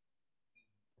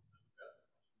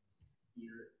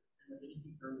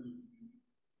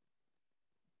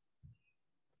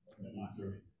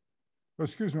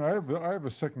 Excuse me, I have a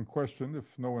second question,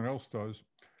 if no one else does.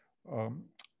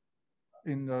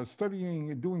 In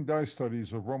doing dye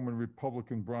studies of Roman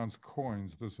Republican bronze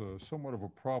coins, there's somewhat of a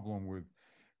problem with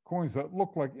coins that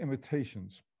look like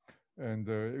imitations. And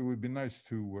it would be nice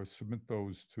to submit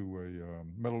those to a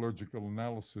metallurgical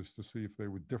analysis to see if they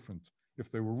were different,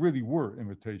 if they really were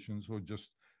imitations or just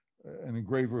an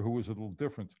engraver who was a little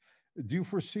different. Do you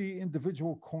foresee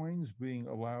individual coins being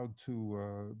allowed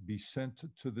to be sent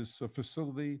to this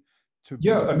facility? So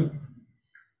there's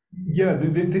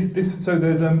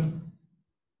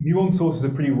muon sources are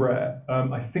pretty rare.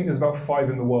 I think there's about 5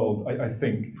 in the world. I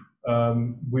think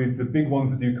with the big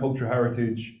ones that do cultural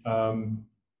heritage,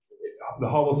 the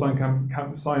Harwell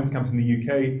Science Campus in the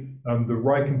UK, the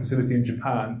Riken facility in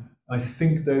Japan. I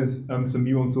think there's some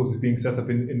muon sources being set up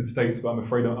in the States, but I'm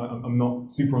afraid I'm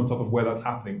not super on top of where that's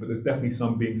happening. But there's definitely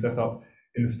some being set up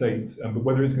in the States. But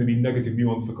whether it's going to be negative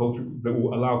muons for culture that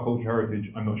will allow cultural heritage,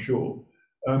 I'm not sure.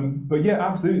 But yeah,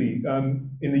 absolutely.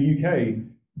 In the UK,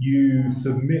 you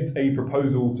submit a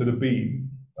proposal to the beam,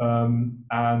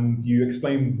 and you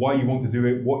explain why you want to do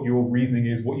it, what your reasoning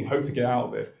is, what you hope to get out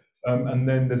of it. And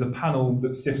then there's a panel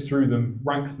that sifts through them,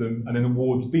 ranks them, and then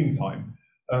awards beam time.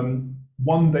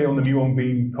 1 day on the muon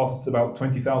beam costs about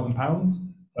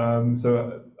 £20,000.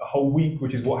 So a whole week,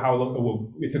 which is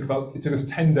it took us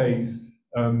 10 days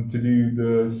to do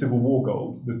the Civil War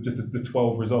gold, just the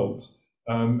 12 results,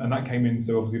 and that came in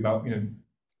so obviously about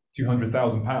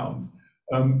 £200,000.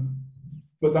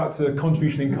 But that's a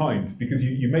contribution in kind because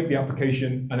you make the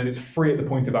application and then it's free at the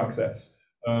point of access.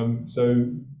 So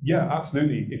yeah,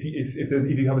 absolutely. If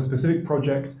you have a specific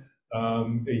project.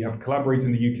 You have collaborators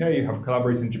in the UK, you have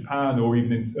collaborators in Japan, or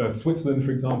even in Switzerland,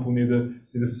 for example, near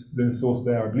the source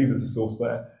there. I believe there's a source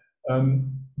there.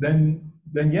 Then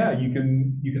yeah, you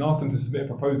can ask them to submit a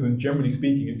proposal, and generally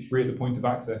speaking, it's free at the point of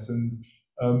access. And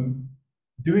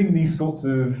doing these sorts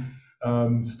of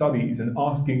studies and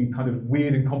asking kind of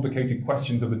weird and complicated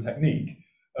questions of the technique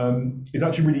is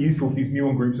actually really useful for these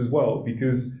muon groups as well,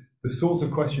 because the sorts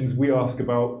of questions we ask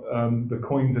about the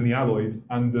coins and the alloys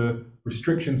and the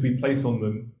restrictions we place on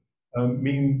them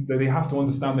mean that they have to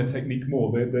understand their technique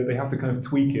more. They have to kind of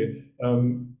tweak it,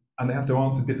 and they have to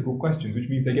answer difficult questions, which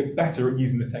means they get better at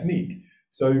using the technique.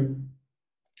 So,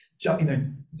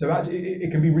 so actually, it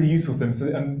can be really useful for them. So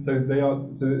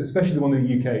especially the one in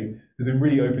the UK, they've been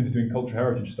really open to doing cultural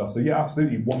heritage stuff. So yeah,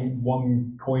 absolutely,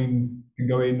 one coin can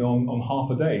go in on half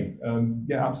a day.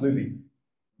 Yeah, absolutely.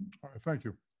 All right, thank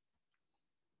you.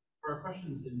 For our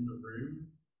questions in the room,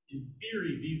 in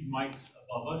theory, these mics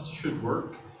above us should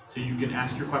work. So you can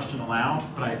ask your question aloud,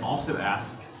 but I also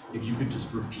ask if you could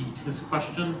just repeat this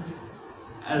question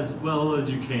as well as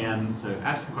you can. So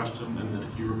ask your question, and then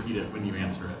if you repeat it when you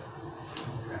answer it,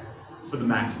 for the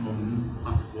maximum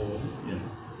possible,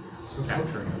 So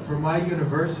capturing of it. for my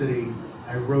university,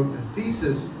 I wrote a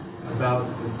thesis about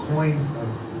the coins of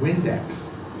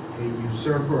Windex, a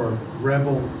usurper or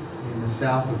rebel in the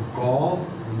south of Gaul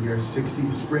in the year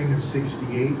spring of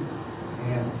 68.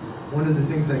 And one of the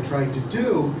things I tried to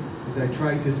do is I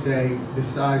tried to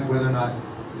decide whether or not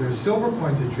there's silver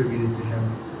coins attributed to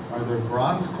him. Are there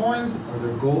bronze coins? Are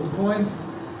there gold coins?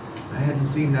 I hadn't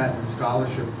seen that in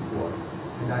scholarship before.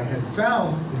 And I had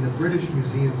found in the British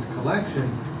Museum's collection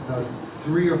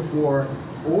 3 or 4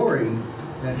 aurei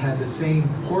that had the same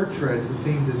portraits, the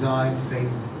same design, same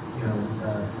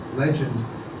legends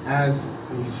as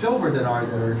the silver denarii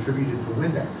that are attributed to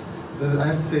Windex. So I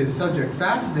have to say the subject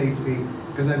fascinates me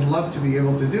because I'd love to be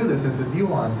able to do this at the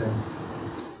Muon thing.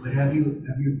 But have you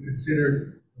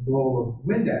considered the role of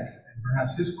Windex and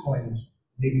perhaps his coinage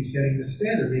maybe setting the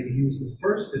standard? Maybe he was the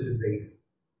first to debase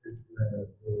the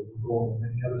gold, and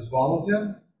many others followed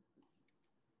him.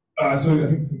 So I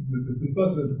think the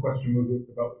first bit of the question was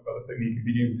about the technique and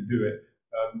being able to do it.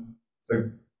 So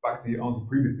back to the answer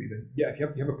previously, then yeah, if you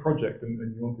have a project and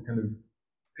you want to kind of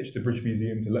pitch the British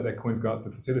Museum to let their coins go out to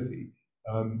the facility,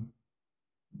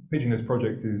 pitching those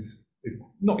projects is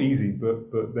not easy,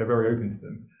 but they're very open to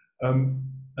them.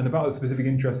 And about the specific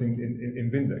interest in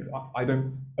Vindex, I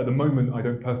don't, at the moment, I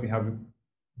don't personally have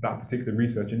that particular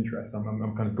research interest.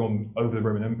 I'm kind of gone over the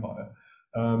Roman Empire.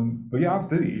 But yeah,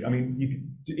 absolutely. I mean, you could,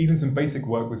 even some basic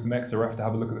work with some XRF to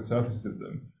have a look at the surfaces of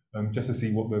them, just to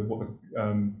see what the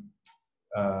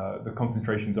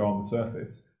concentrations are on the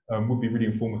surface, would be really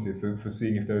informative for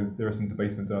seeing if there are some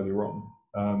debasements earlier on.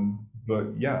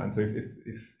 But yeah, and so if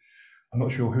I'm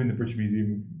not sure who in the British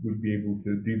Museum would be able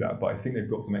to do that, but I think they've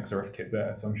got some XRF kit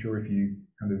there. So I'm sure if you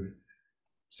kind of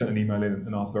sent an email in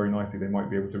and asked very nicely, they might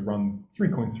be able to run 3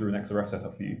 coins through an XRF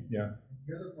setup for you. Yeah.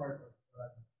 The other part that I'm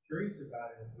curious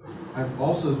about is I've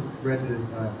also read the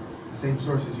same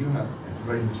sources you have,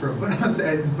 everybody in this room, but in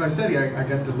my study, I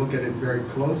got to look at it very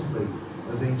closely,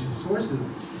 those ancient sources,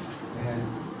 and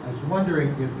I was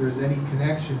wondering if there's any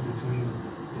connection between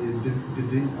the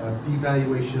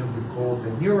devaluation of the gold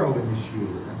that Nero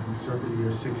initiated, I think circa the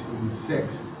year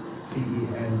 66 CE,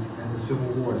 and the civil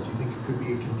wars. Do you think it could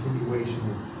be a continuation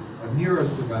of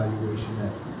Nero's devaluation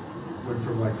that went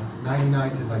from like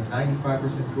 99 to like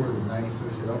 95% pure to 90? So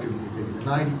we said, okay, we can take it to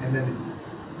 90, and then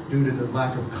due to the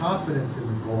lack of confidence in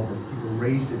the gold, that people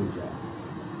raised it again.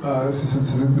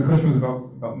 So the question was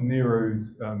about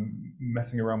Nero's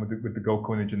messing around with the gold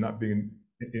coinage and that being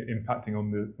impacting on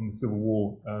the Civil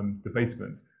War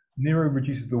debasements. Nero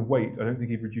reduces the weight. I don't think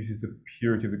he reduces the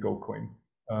purity of the gold coin.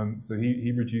 So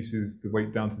he reduces the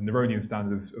weight down to the Neronian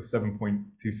standard of 7.26,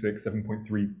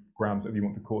 7.3 grams, whatever you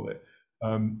want to call it.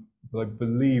 But I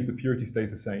believe the purity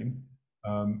stays the same.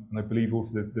 And I believe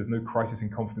also there's no crisis in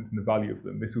confidence in the value of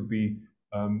them. This would be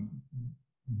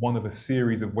one of a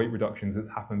series of weight reductions that's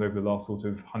happened over the last sort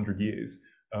of 100 years.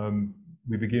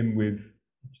 We begin with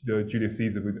Julius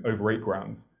Caesar with over 8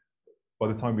 grams. By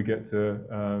the time we get to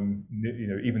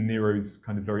even Nero's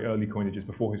kind of very early coinages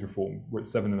before his reform, we're at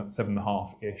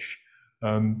 7.5-ish.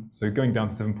 So going down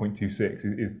to 7.26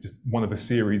 is just one of a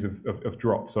series of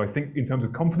drops. So I think in terms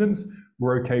of confidence,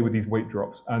 we're okay with these weight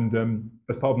drops. And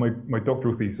as part of my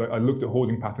doctoral thesis, I looked at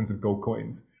hoarding patterns of gold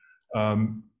coins.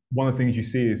 One of the things you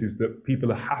see is that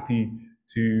people are happy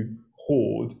to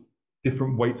hoard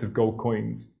different weights of gold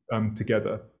coins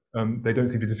together. They don't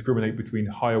seem to discriminate between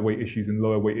higher weight issues and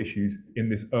lower weight issues in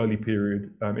this early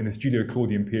period, in this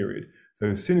Julio-Claudian period. So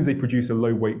as soon as they produce a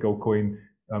low weight gold coin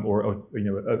or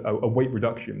a weight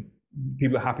reduction,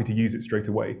 people are happy to use it straight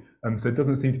away. So it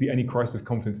doesn't seem to be any crisis of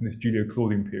confidence in this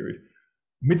Julio-Claudian period.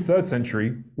 Mid-3rd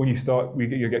century, when you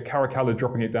get Caracalla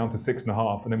dropping it down to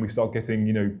 6.5, and then we start getting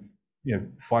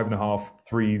 5.5,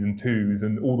 3s and 2s,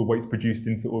 and all the weights produced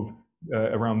in sort of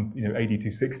around 80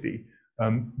 to 60.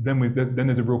 Then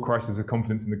there's a real crisis of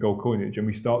confidence in the gold coinage, and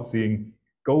we start seeing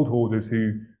gold hoarders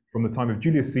who, from the time of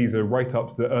Julius Caesar right up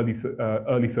to the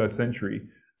early 3rd century,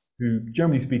 who,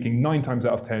 generally speaking, 9 times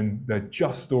out of 10, they're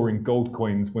just storing gold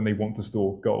coins when they want to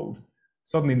store gold.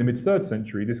 Suddenly, in the mid-3rd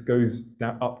century, this goes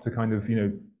down up to kind of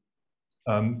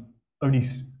only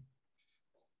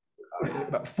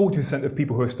about 40% of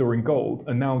people who are storing gold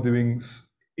are now doing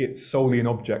it solely in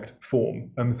object form.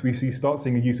 So we start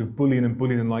seeing a use of bullion and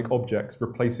bullion-like objects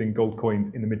replacing gold coins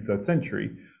in the mid-3rd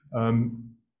century,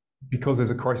 because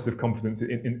there's a crisis of confidence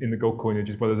in the gold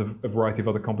coinage, as well as a variety of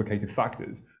other complicated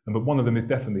factors. But one of them is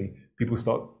definitely people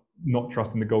start not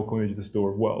trusting the gold coinage as a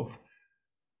store of wealth.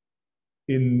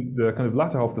 In the kind of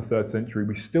latter half of the 3rd century,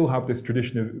 we still have this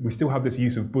tradition of, we still have this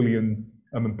use of bullion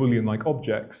and bullion-like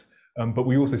objects, but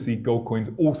we also see gold coins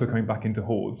also coming back into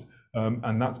hoards.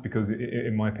 And that's because,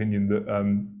 in my opinion, that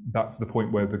that's the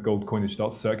point where the gold coinage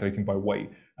starts circulating by weight.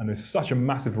 And there's such a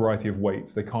massive variety of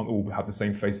weights, they can't all have the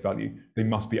same face value. They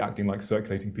must be acting like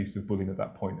circulating pieces of bullion at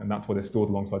that point, and that's why they're stored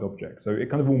alongside objects. So it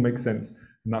kind of all makes sense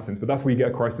in that sense, but that's where you get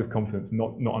a crisis of confidence,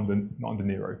 not under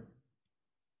Nero.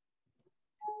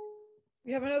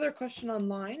 We have another question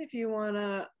online if you want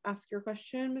to ask your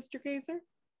question, Mr. Kaiser.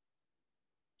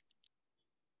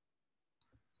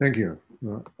 Thank you.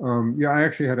 Yeah, I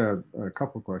actually had a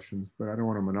couple questions, but I don't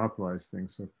want to monopolize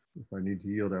things. So if I need to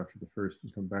yield after the first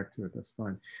and come back to it, that's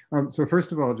fine. So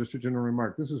first of all, just a general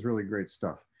remark, this is really great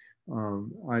stuff.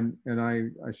 I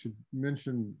should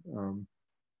mention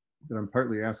that I'm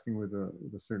partly asking with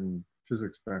a certain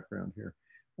physics background here.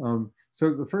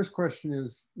 So the first question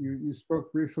is, you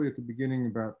spoke briefly at the beginning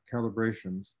about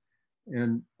calibrations,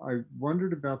 and I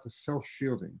wondered about the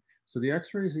self-shielding. So the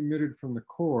X-rays emitted from the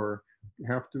core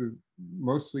have to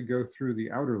mostly go through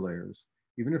the outer layers.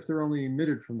 Even if they're only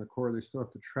emitted from the core, they still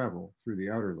have to travel through the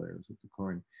outer layers of the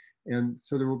coin. And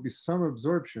so there will be some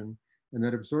absorption, and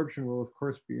that absorption will of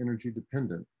course be energy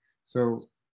dependent. So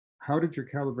how did your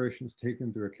calibrations take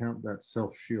into account that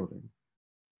self-shielding?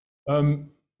 I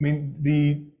mean,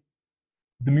 the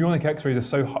muonic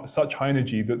X-rays are such high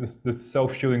energy that the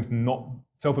self-shielding's not,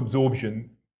 self-absorption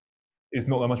is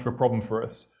not that much of a problem for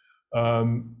us.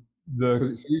 So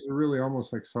these are really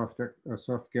almost like soft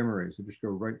gamma rays that just go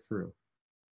right through.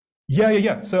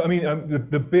 Yeah. So I mean,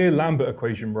 the Beer-Lambert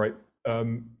equation, right,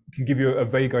 can give you a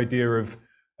vague idea of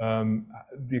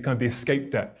the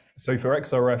escape depth. So for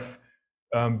XRF,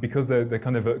 because they're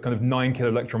kind of 9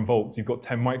 kiloelectron volts, you've got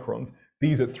 10 microns.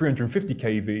 These at 350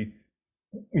 keV,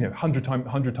 100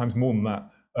 times more than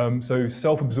that. So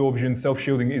self-absorption,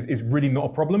 self-shielding is really not a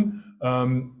problem.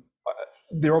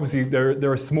 There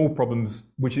are small problems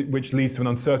which leads to an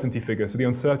uncertainty figure. So the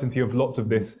uncertainty of lots of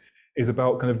this is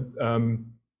about kind of,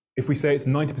 if we say it's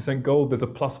 90% gold, there's a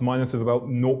plus minus of about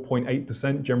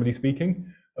 0.8%, generally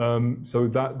speaking. So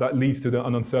that leads to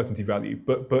an uncertainty value.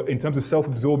 But in terms of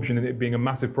self-absorption and it being a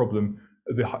massive problem,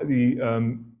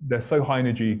 they're so high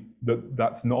energy that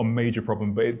that's not a major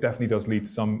problem, but it definitely does lead to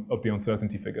some of the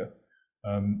uncertainty figure,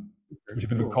 which is a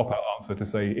bit of a cop-out answer to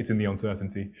say it's in the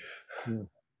uncertainty. Yeah.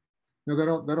 No,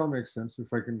 that all makes sense. If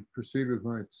I can proceed with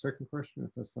my second question, if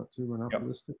that's not too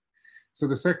monopolistic. Yep. So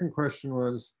the second question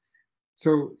was,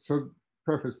 so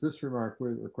preface this remark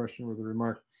with a question with a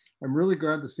remark. I'm really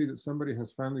glad to see that somebody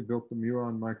has finally built the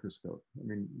muon microscope. I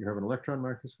mean, you have an electron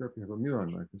microscope, you have a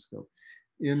muon microscope.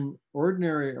 In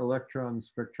ordinary electron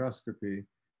spectroscopy,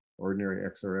 ordinary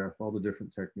XRF, all the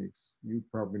different techniques, you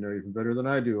probably know even better than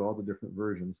I do, all the different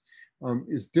versions,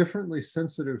 is differently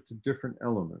sensitive to different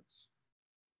elements,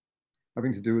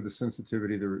 having to do with the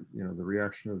sensitivity, the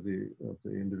reaction of the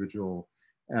individual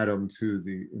atom to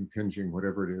the impinging,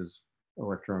 whatever it is,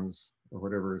 electrons or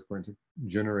whatever is going to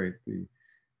generate the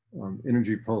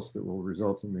energy pulse that will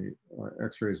result in the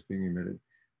X-rays being emitted.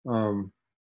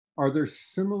 Are there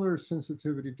similar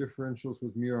sensitivity differentials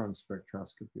with muon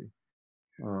spectroscopy?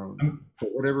 For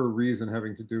whatever reason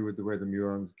having to do with the way the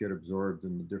muons get absorbed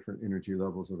in the different energy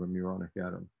levels of a muonic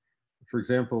atom. For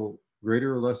example,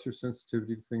 greater or lesser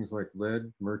sensitivity to things like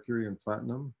lead, mercury, and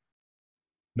platinum?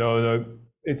 No.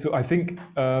 I think,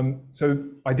 so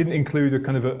I didn't include a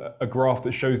kind of a graph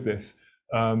that shows this.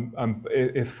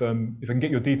 If I can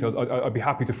get your details, I'd be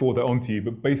happy to forward that on to you,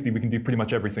 but basically we can do pretty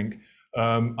much everything.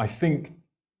 I think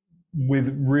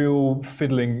with real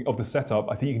fiddling of the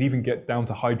setup, I think you can even get down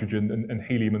to hydrogen and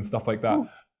helium and stuff like that.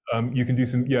 You can do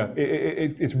some,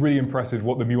 it's really impressive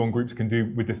what the muon groups can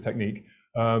do with this technique.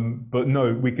 But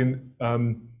no, we can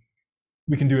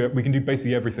do it. We can do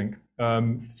basically everything.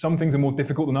 Some things are more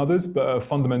difficult than others, but at a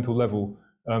fundamental level,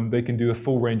 they can do a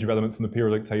full range of elements on the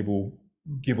periodic table,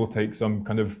 give or take some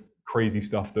kind of crazy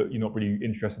stuff that you're not really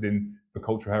interested in for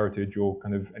cultural heritage or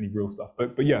kind of any real stuff.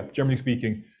 But yeah, generally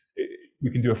speaking, we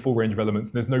can do a full range of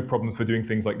elements, and there's no problems for doing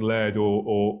things like lead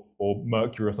or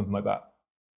mercury or something like that.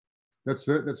 That's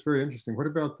very interesting. What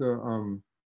about the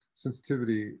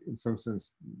sensitivity, in some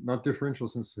sense, not differential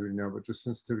sensitivity now, but just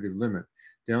sensitivity limit?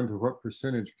 Down to what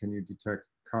percentage can you detect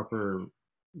copper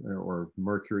or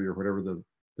mercury or whatever the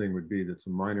thing would be that's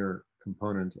a minor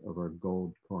component of a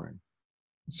gold coin?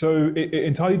 So it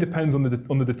entirely depends on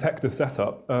the detector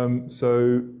setup.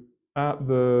 So at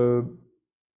the,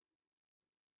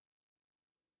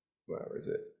 where is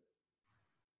it?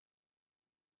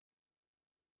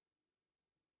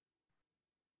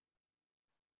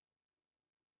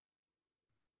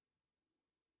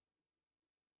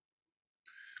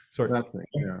 Sorry. That thing,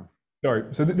 yeah. Sorry.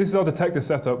 So this is our detector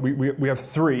setup. We have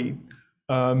 3.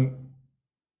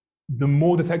 The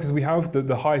more detectors we have,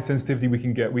 the higher sensitivity we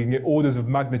can get. We can get orders of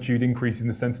magnitude increase in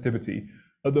the sensitivity.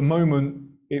 At the moment,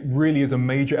 it really is a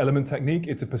major element technique.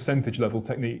 It's a percentage level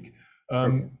technique.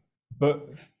 But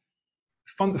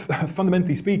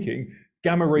fundamentally speaking,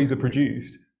 gamma rays are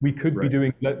produced. We could be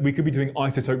doing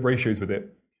isotope ratios with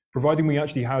it, providing we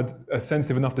actually had a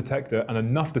sensitive enough detector and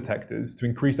enough detectors to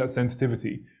increase that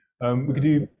sensitivity. We could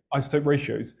do isotope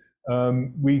ratios.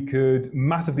 We could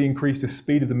massively increase the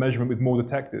speed of the measurement with more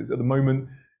detectors. At the moment,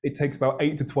 it takes about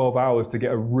 8 to 12 hours to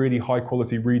get a really high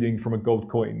quality reading from a gold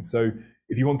coin. So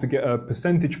if you want to get a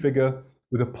percentage figure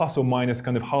with a plus or minus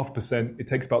kind of 0.5%, it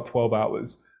takes about 12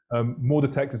 hours. More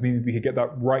detectors mean we could get that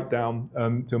right down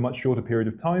to a much shorter period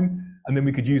of time. And then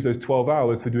we could use those 12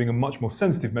 hours for doing a much more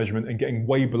sensitive measurement and getting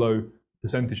way below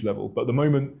percentage level. But at the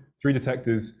moment, 3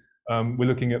 detectors, we're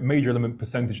looking at major element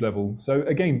percentage level. So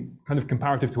again, kind of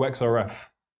comparative to XRF.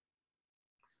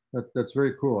 That's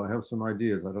very cool. I have some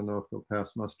ideas. I don't know if they'll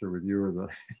pass muster with you or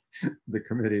the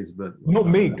committees, but not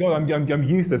me. God, I'm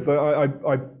useless.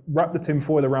 I wrap the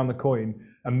tinfoil around the coin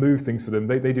and move things for them.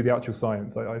 They do the actual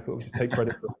science. I sort of just take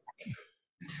credit for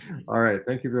it. All right.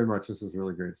 Thank you very much. This is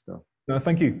really great stuff. No,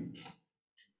 thank you.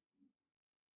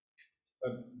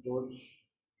 George,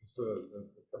 just a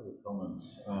couple of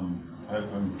comments.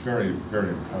 I'm very, very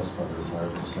impressed by this, I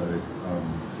have to say.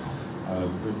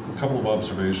 A couple of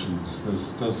observations.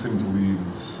 This does seem to lead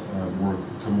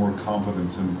more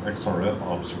confidence in XRF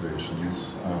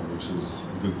observations, which is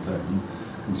a good thing,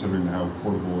 considering how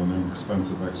portable and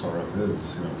inexpensive XRF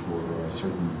is, for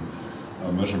certain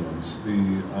measurements.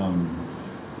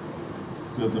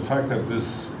 The fact that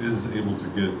this is able to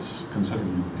get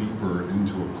considerably deeper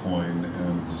into a coin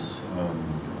and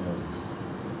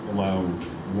allow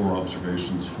more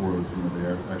observations for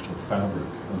the actual fabric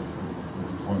of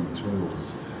the coin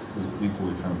materials is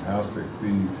equally fantastic.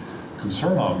 The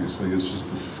concern, obviously, is just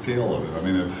the scale of it. I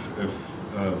mean, if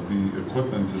the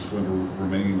equipment is going to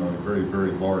remain on a very,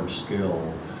 very large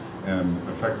scale and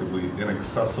effectively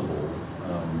inaccessible,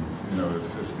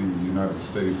 if the United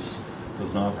States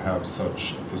does not have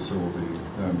such a facility,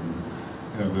 then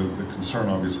the concern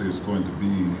obviously is going to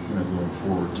be, going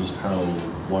forward, just how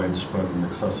widespread and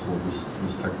accessible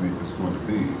this technique is going to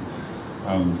be.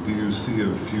 Do you see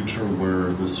a future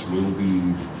where this will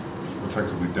be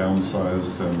effectively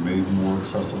downsized and made more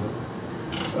accessible?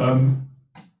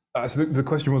 So the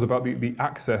question was about the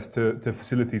access to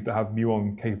facilities that have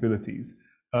muon capabilities.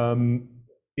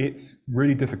 It's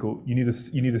really difficult. You need a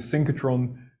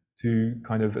synchrotron to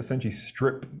kind of essentially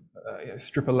strip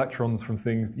electrons from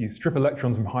things. You strip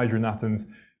electrons from hydrogen atoms,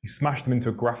 you smash them into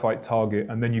a graphite target,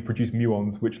 and then you produce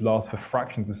muons, which last for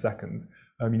fractions of seconds.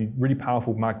 You need really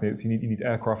powerful magnets. You need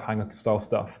aircraft hangar style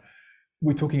stuff.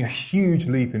 We're talking a huge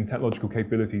leap in technological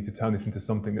capability to turn this into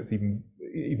something that's even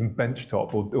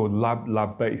benchtop or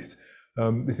lab based.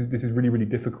 This is really, really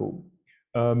difficult.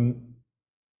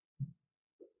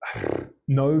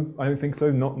 No, I don't think so.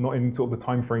 Not in sort of the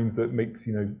timeframes that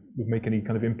would make any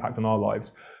kind of impact on our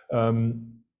lives.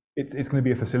 It's going to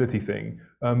be a facility thing,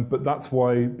 but that's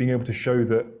why being able to show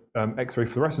that X-ray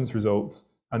fluorescence results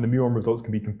and the muon results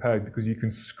can be compared, because you can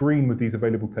screen with these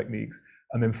available techniques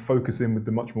and then focus in with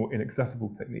the much more inaccessible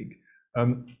technique.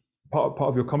 Part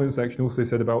of your comment section also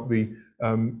said about the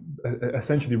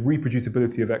essentially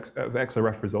reproducibility of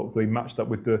XRF results. They matched up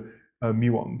with the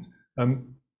muons.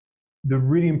 The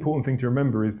really important thing to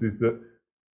remember is that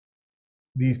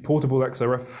these portable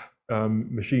XRF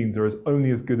machines are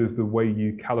only as good as the way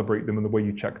you calibrate them and the way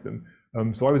you check them.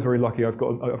 So I was very lucky. I've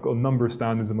got a number of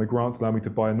standards, and my grants allow me to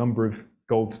buy a number of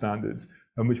gold standards,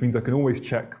 which means I can always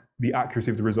check the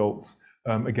accuracy of the results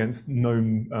against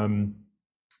known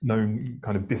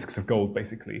kind of discs of gold,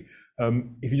 basically.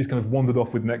 If you just kind of wandered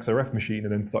off with an XRF machine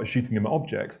and then started shooting them at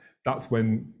objects, that's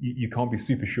when you can't be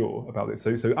super sure about it.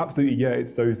 So absolutely, yeah, it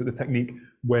shows that the technique,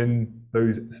 when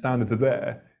those standards are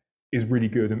there, is really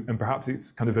good, and perhaps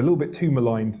it's kind of a little bit too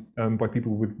maligned by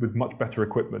people with much better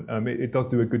equipment. It does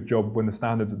do a good job when the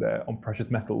standards are there on precious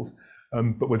metals,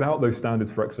 but without those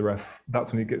standards for XRF,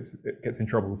 that's when it gets in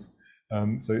troubles.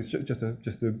 So it's just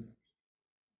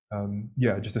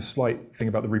a slight thing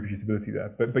about the reproducibility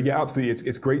there. But yeah, absolutely,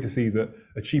 it's great to see that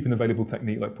a cheap and available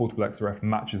technique like portable XRF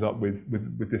matches up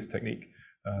with this technique.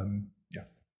 Yeah.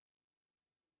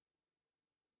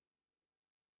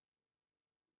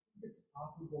 It's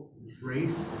possible to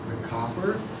trace the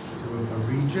copper to a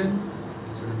region,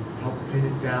 sort of help pin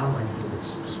it down, like if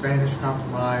it's Spanish copper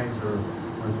mines or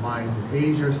mines in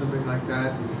Asia or something like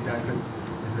that. Do you think that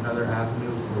is another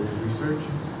avenue for research?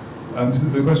 So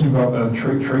the question about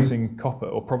tracing copper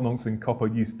or provenancing copper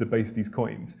used to debase these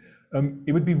coins,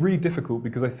 it would be really difficult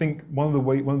because I think one of the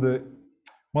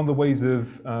ways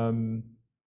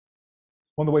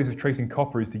of tracing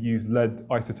copper is to use lead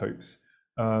isotopes.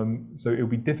 So it would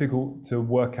be difficult to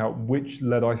work out which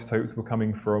lead isotopes were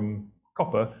coming from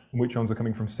copper and which ones are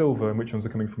coming from silver and which ones are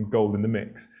coming from gold in the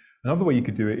mix. Another way you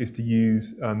could do it is to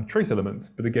use trace elements,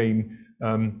 but again,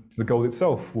 the gold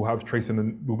itself will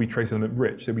be trace element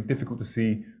rich. So it'd be difficult to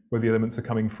see whether the elements are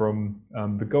coming from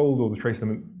the gold or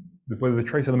whether the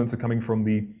trace elements are coming from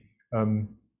the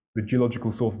geological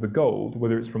source of the gold,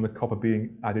 whether it's from the copper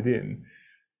being added in.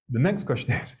 The next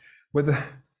question is whether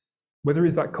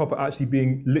is that copper actually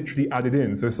being literally added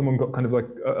in? So if someone got kind of like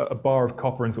a bar of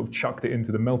copper and sort of chucked it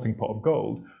into the melting pot of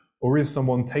gold, or is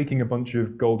someone taking a bunch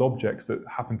of gold objects that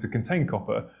happen to contain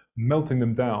copper, melting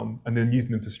them down, and then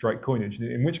using them to strike coinage,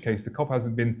 in which case the copper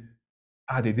hasn't been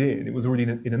added in, it was already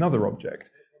in another object.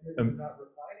 They're not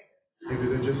refining it. Maybe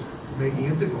they're just making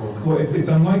it into gold. Well, it's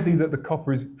unlikely that the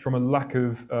copper is from a lack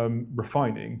of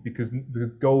refining, because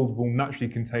gold will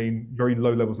naturally contain very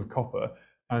low levels of copper,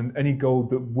 and any gold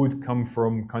that would come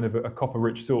from kind of a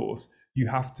copper-rich source, you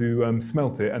have to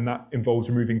smelt it, and that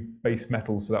involves removing base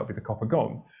metals, so that would be the copper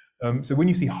gone. So when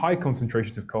you see high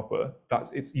concentrations of copper,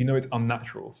 it's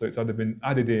unnatural. So it's either been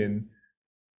added in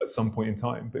at some point in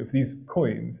time. But if these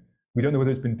coins, we don't know whether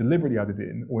it's been deliberately added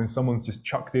in or when someone's just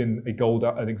chucked in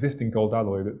an existing gold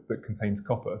alloy that contains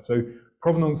copper. So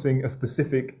provenancing a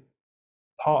specific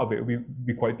part of it would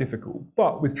be quite difficult.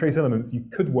 But with trace elements, you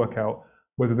could work out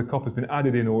whether the copper's been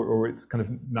added in or it's kind of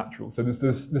natural. So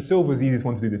the silver is the easiest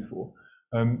one to do this for.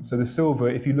 So the silver,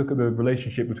 if you look at the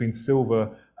relationship between silver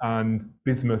and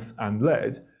bismuth and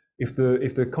lead, if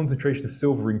the concentration of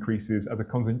silver increases and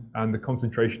the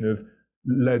concentration of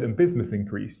lead and bismuth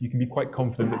increase, you can be quite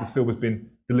confident that the silver's been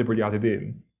deliberately added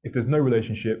in. If there's no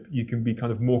relationship, you can be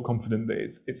kind of more confident that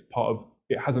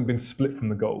it hasn't been split from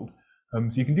the gold.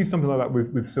 So you can do something like that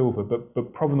with silver, but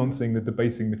provenancing the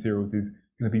debasing materials is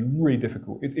going to be really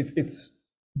difficult. It's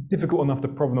difficult enough to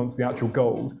provenance the actual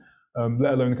gold,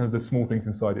 let alone kind of the small things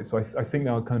inside it. So I think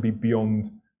that'll kind of be beyond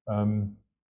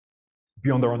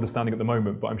our understanding at the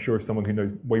moment, but I'm sure if someone who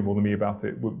knows way more than me about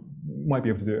it might be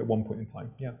able to do it at one point in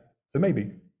time. Yeah, so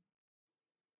maybe.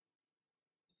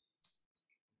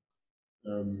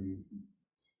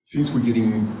 Since we're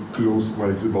getting close, well,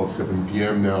 it's about 7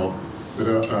 p.m. now, but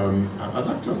I'd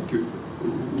like to ask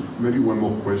maybe one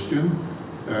more question.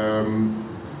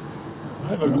 I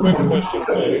have a quick question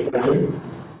for you.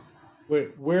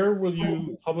 Wait, where will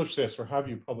you publish this, or have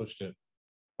you published it?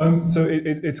 So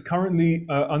it's currently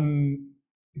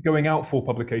going out for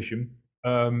publication.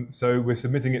 So we're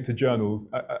submitting it to journals.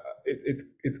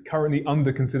 It's currently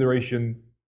under consideration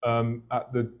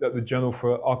at the Journal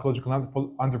for Archaeological and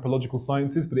Anthropological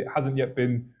Sciences, but it hasn't yet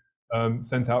been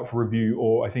sent out for review,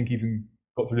 or I think even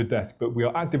got through the desk. But we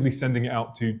are actively sending it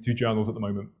out to journals at the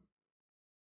moment.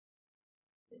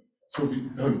 So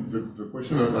the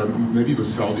question, maybe the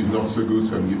sound is not so good,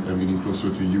 so I'm getting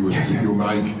closer to you and to your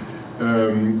mic.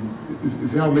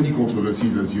 There are many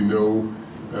controversies, as you know,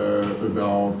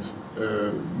 about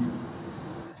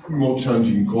more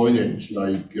challenging coinage,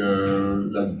 like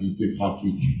the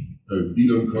tetrarchic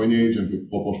Bilon coinage and the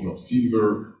proportion of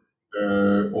silver,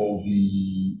 or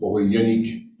the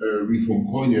Aurelianic reform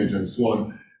coinage, and so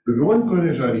on. But the one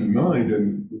coinage I had in mind,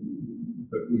 and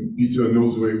that Peter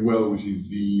knows very well, which is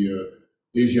the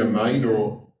Asia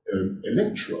Minor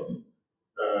electron.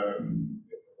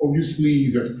 Obviously,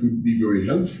 that could be very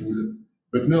helpful.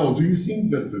 But now, do you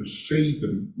think that the shape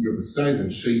and the size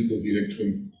and shape of the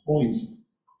electron points,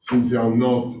 since they are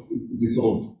not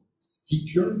sort of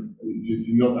thicker, it's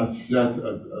not as flat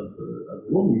as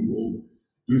Roman gold,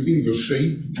 do you think the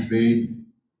shape may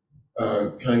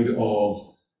kind of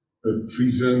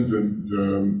prevent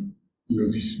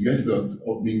this method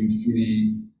of being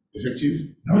fully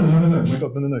effective?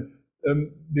 No.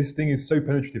 This thing is so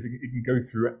penetrative; it can go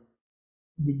through it.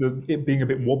 It being a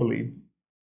bit wobbly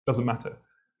doesn't matter.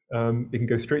 It can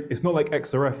go straight. It's not like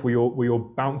XRF where you're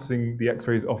bouncing the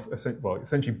X-rays off. Well,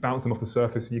 essentially bounce them off the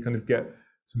surface, and you kind of get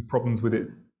some problems with it.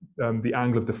 The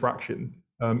angle of diffraction.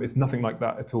 It's nothing like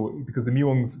that at all, because the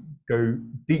muons go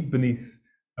deep beneath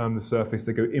the surface.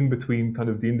 They go in between kind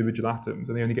of the individual atoms,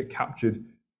 and they only get captured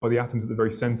by the atoms at the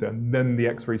very center, and then the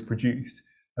X-ray is produced.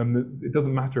 It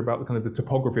doesn't matter about the kind of the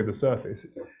topography of the surface.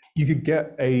 You could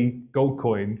get a gold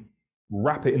coin,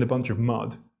 wrap it in a bunch of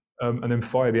mud, and then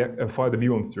fire the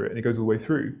muons through it, and it goes all the way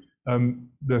through.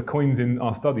 The coins in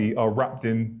our study are wrapped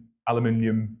in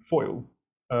aluminium foil,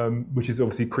 which is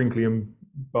obviously crinkly and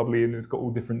bubbly and it's got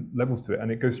all different levels to it,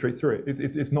 and it goes straight through it.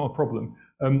 It's not a problem.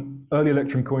 Early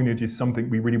electron coinage is something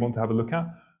we really want to have a look at.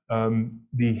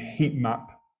 The heat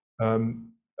map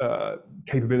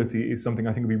capability is something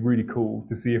I think would be really cool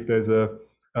to see if there's a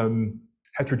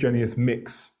heterogeneous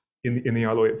mix in the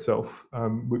alloy itself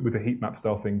with a heat map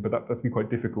style thing, but that's going to be quite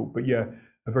difficult. But yeah,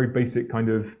 a very basic kind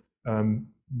of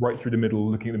right through the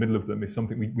middle, looking at the middle of them is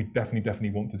something we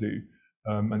definitely want to do.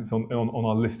 And it's on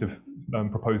our list of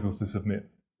proposals to submit. In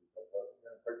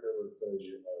fact, there was a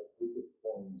group of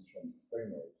coins from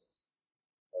Samos,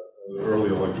 early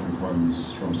electron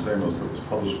coins from Samos that was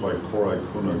published by Koray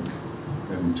Kunik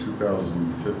in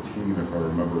 2015, if I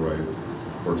remember right,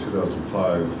 or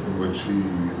 2005, in which he,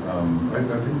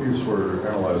 I think these were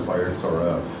analyzed by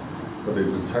XRF, but they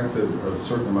detected a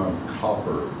certain amount of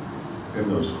copper in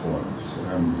those coins,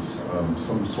 and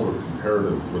some sort of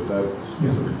comparative with that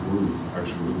specific group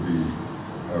actually would be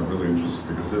really interesting,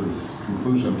 because his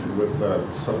conclusion with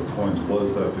that set of coins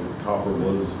was that the copper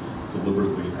was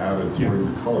deliberately added to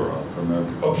bring the color up, and that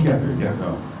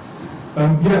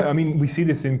yeah, I mean, we see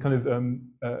this in kind of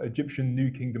Egyptian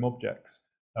New Kingdom objects.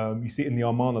 You see it in the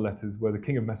Amarna letters, where the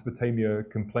king of Mesopotamia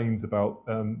complains about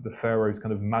the pharaoh's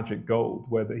kind of magic gold,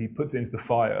 where he puts it into the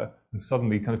fire and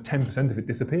suddenly kind of 10% of it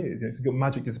disappears. It's got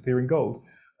magic disappearing gold,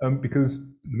 because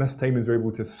the Mesopotamians were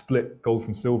able to split gold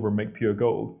from silver and make pure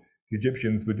gold. The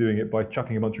Egyptians were doing it by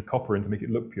chucking a bunch of copper in to make it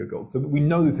look pure gold. So we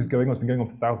know this is going on. It's been going on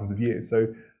for thousands of years.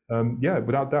 So yeah,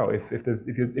 without doubt, if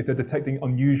they're detecting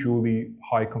unusually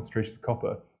high concentrations of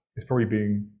copper, it's probably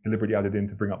being deliberately added in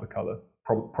to bring up the color,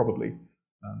 probably.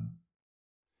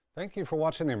 Thank you for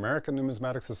watching the American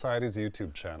Numismatic Society's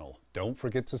YouTube channel. Don't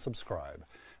forget to subscribe.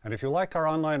 And if you like our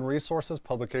online resources,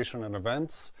 publication, and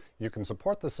events, you can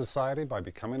support the Society by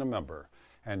becoming a member.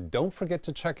 And don't forget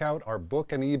to check out our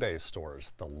book and eBay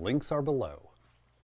stores. The links are below.